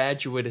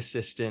graduate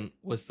assistant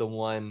was the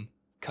one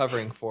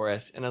covering for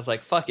us, and I was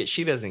like, fuck it,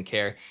 she doesn't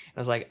care. And I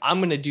was like, I'm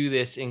gonna do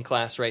this in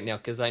class right now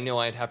because I know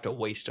I'd have to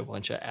waste a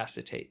bunch of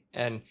acetate.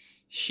 And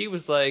she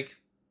was like,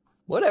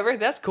 whatever,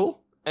 that's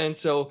cool. And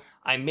so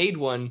I made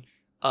one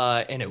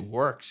and it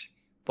worked,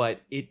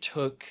 but it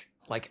took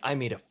like, I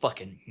made a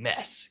fucking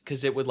mess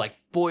because it would like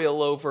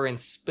boil over and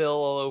spill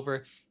all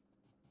over.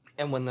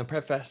 And when the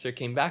professor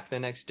came back the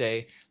next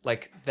day,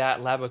 like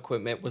that lab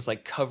equipment was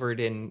like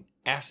covered in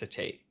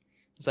acetate.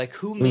 It's like,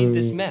 who made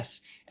this mess?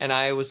 And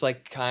I was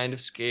like kind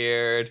of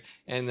scared.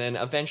 And then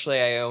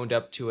eventually I owned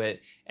up to it.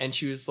 And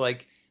she was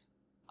like,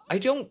 I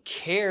don't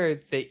care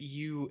that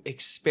you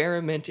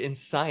experiment in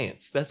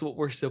science. That's what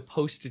we're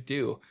supposed to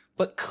do.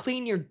 But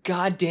clean your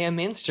goddamn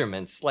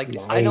instruments. Like,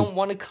 nice. I don't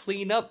want to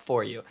clean up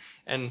for you.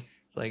 And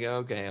it's like,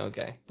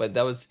 okay. But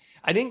that was,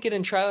 I didn't get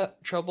in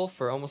trouble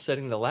for almost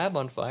setting the lab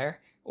on fire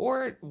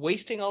or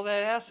wasting all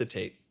that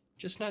acetate.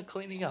 Just not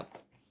cleaning up.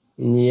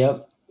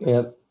 Yep.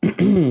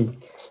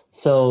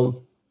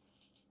 So,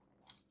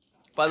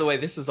 by the way,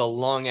 this is a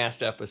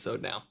long-ass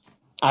episode now.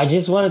 I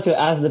just wanted to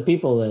ask the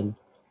people then,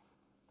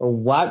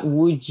 what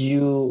would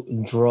you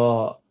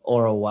draw,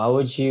 or what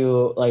would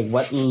you, like,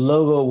 what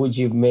logo would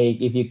you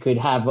make if you could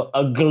have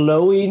a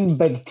glowing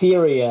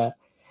bacteria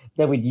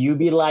that with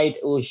UV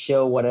light will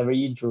show whatever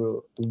you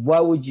drew?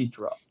 What would you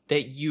draw?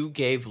 That you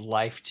gave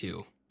life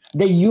to.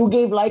 That you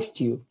gave life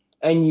to,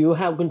 and you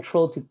have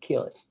control to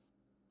kill it.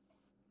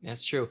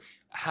 That's true.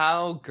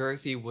 How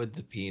girthy would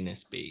the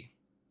penis be?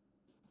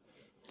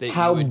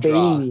 How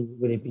veiny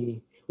would it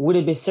be? Would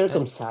it be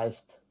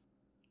circumcised?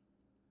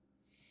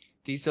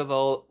 These are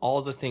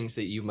all the things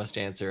that you must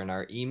answer in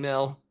our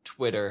email,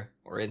 Twitter,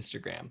 or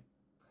Instagram.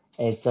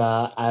 It's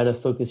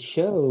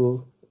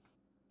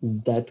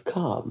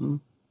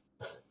outoffocusshow.com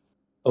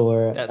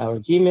or our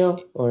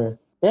Gmail, or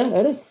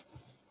it is.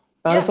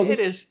 It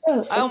is.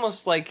 Yeah, I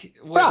almost like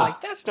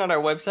that's not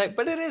our website,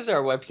 but it is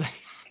our website.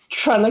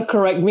 Trying to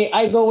correct me.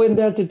 I go in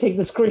there to take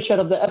the screenshot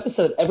of the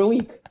episode every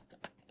week.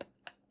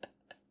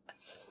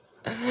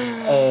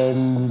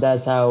 And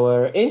that's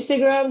our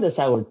Instagram, that's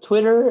our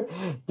Twitter,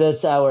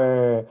 that's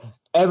our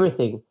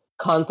everything.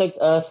 Contact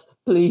us,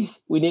 please.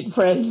 We need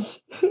friends.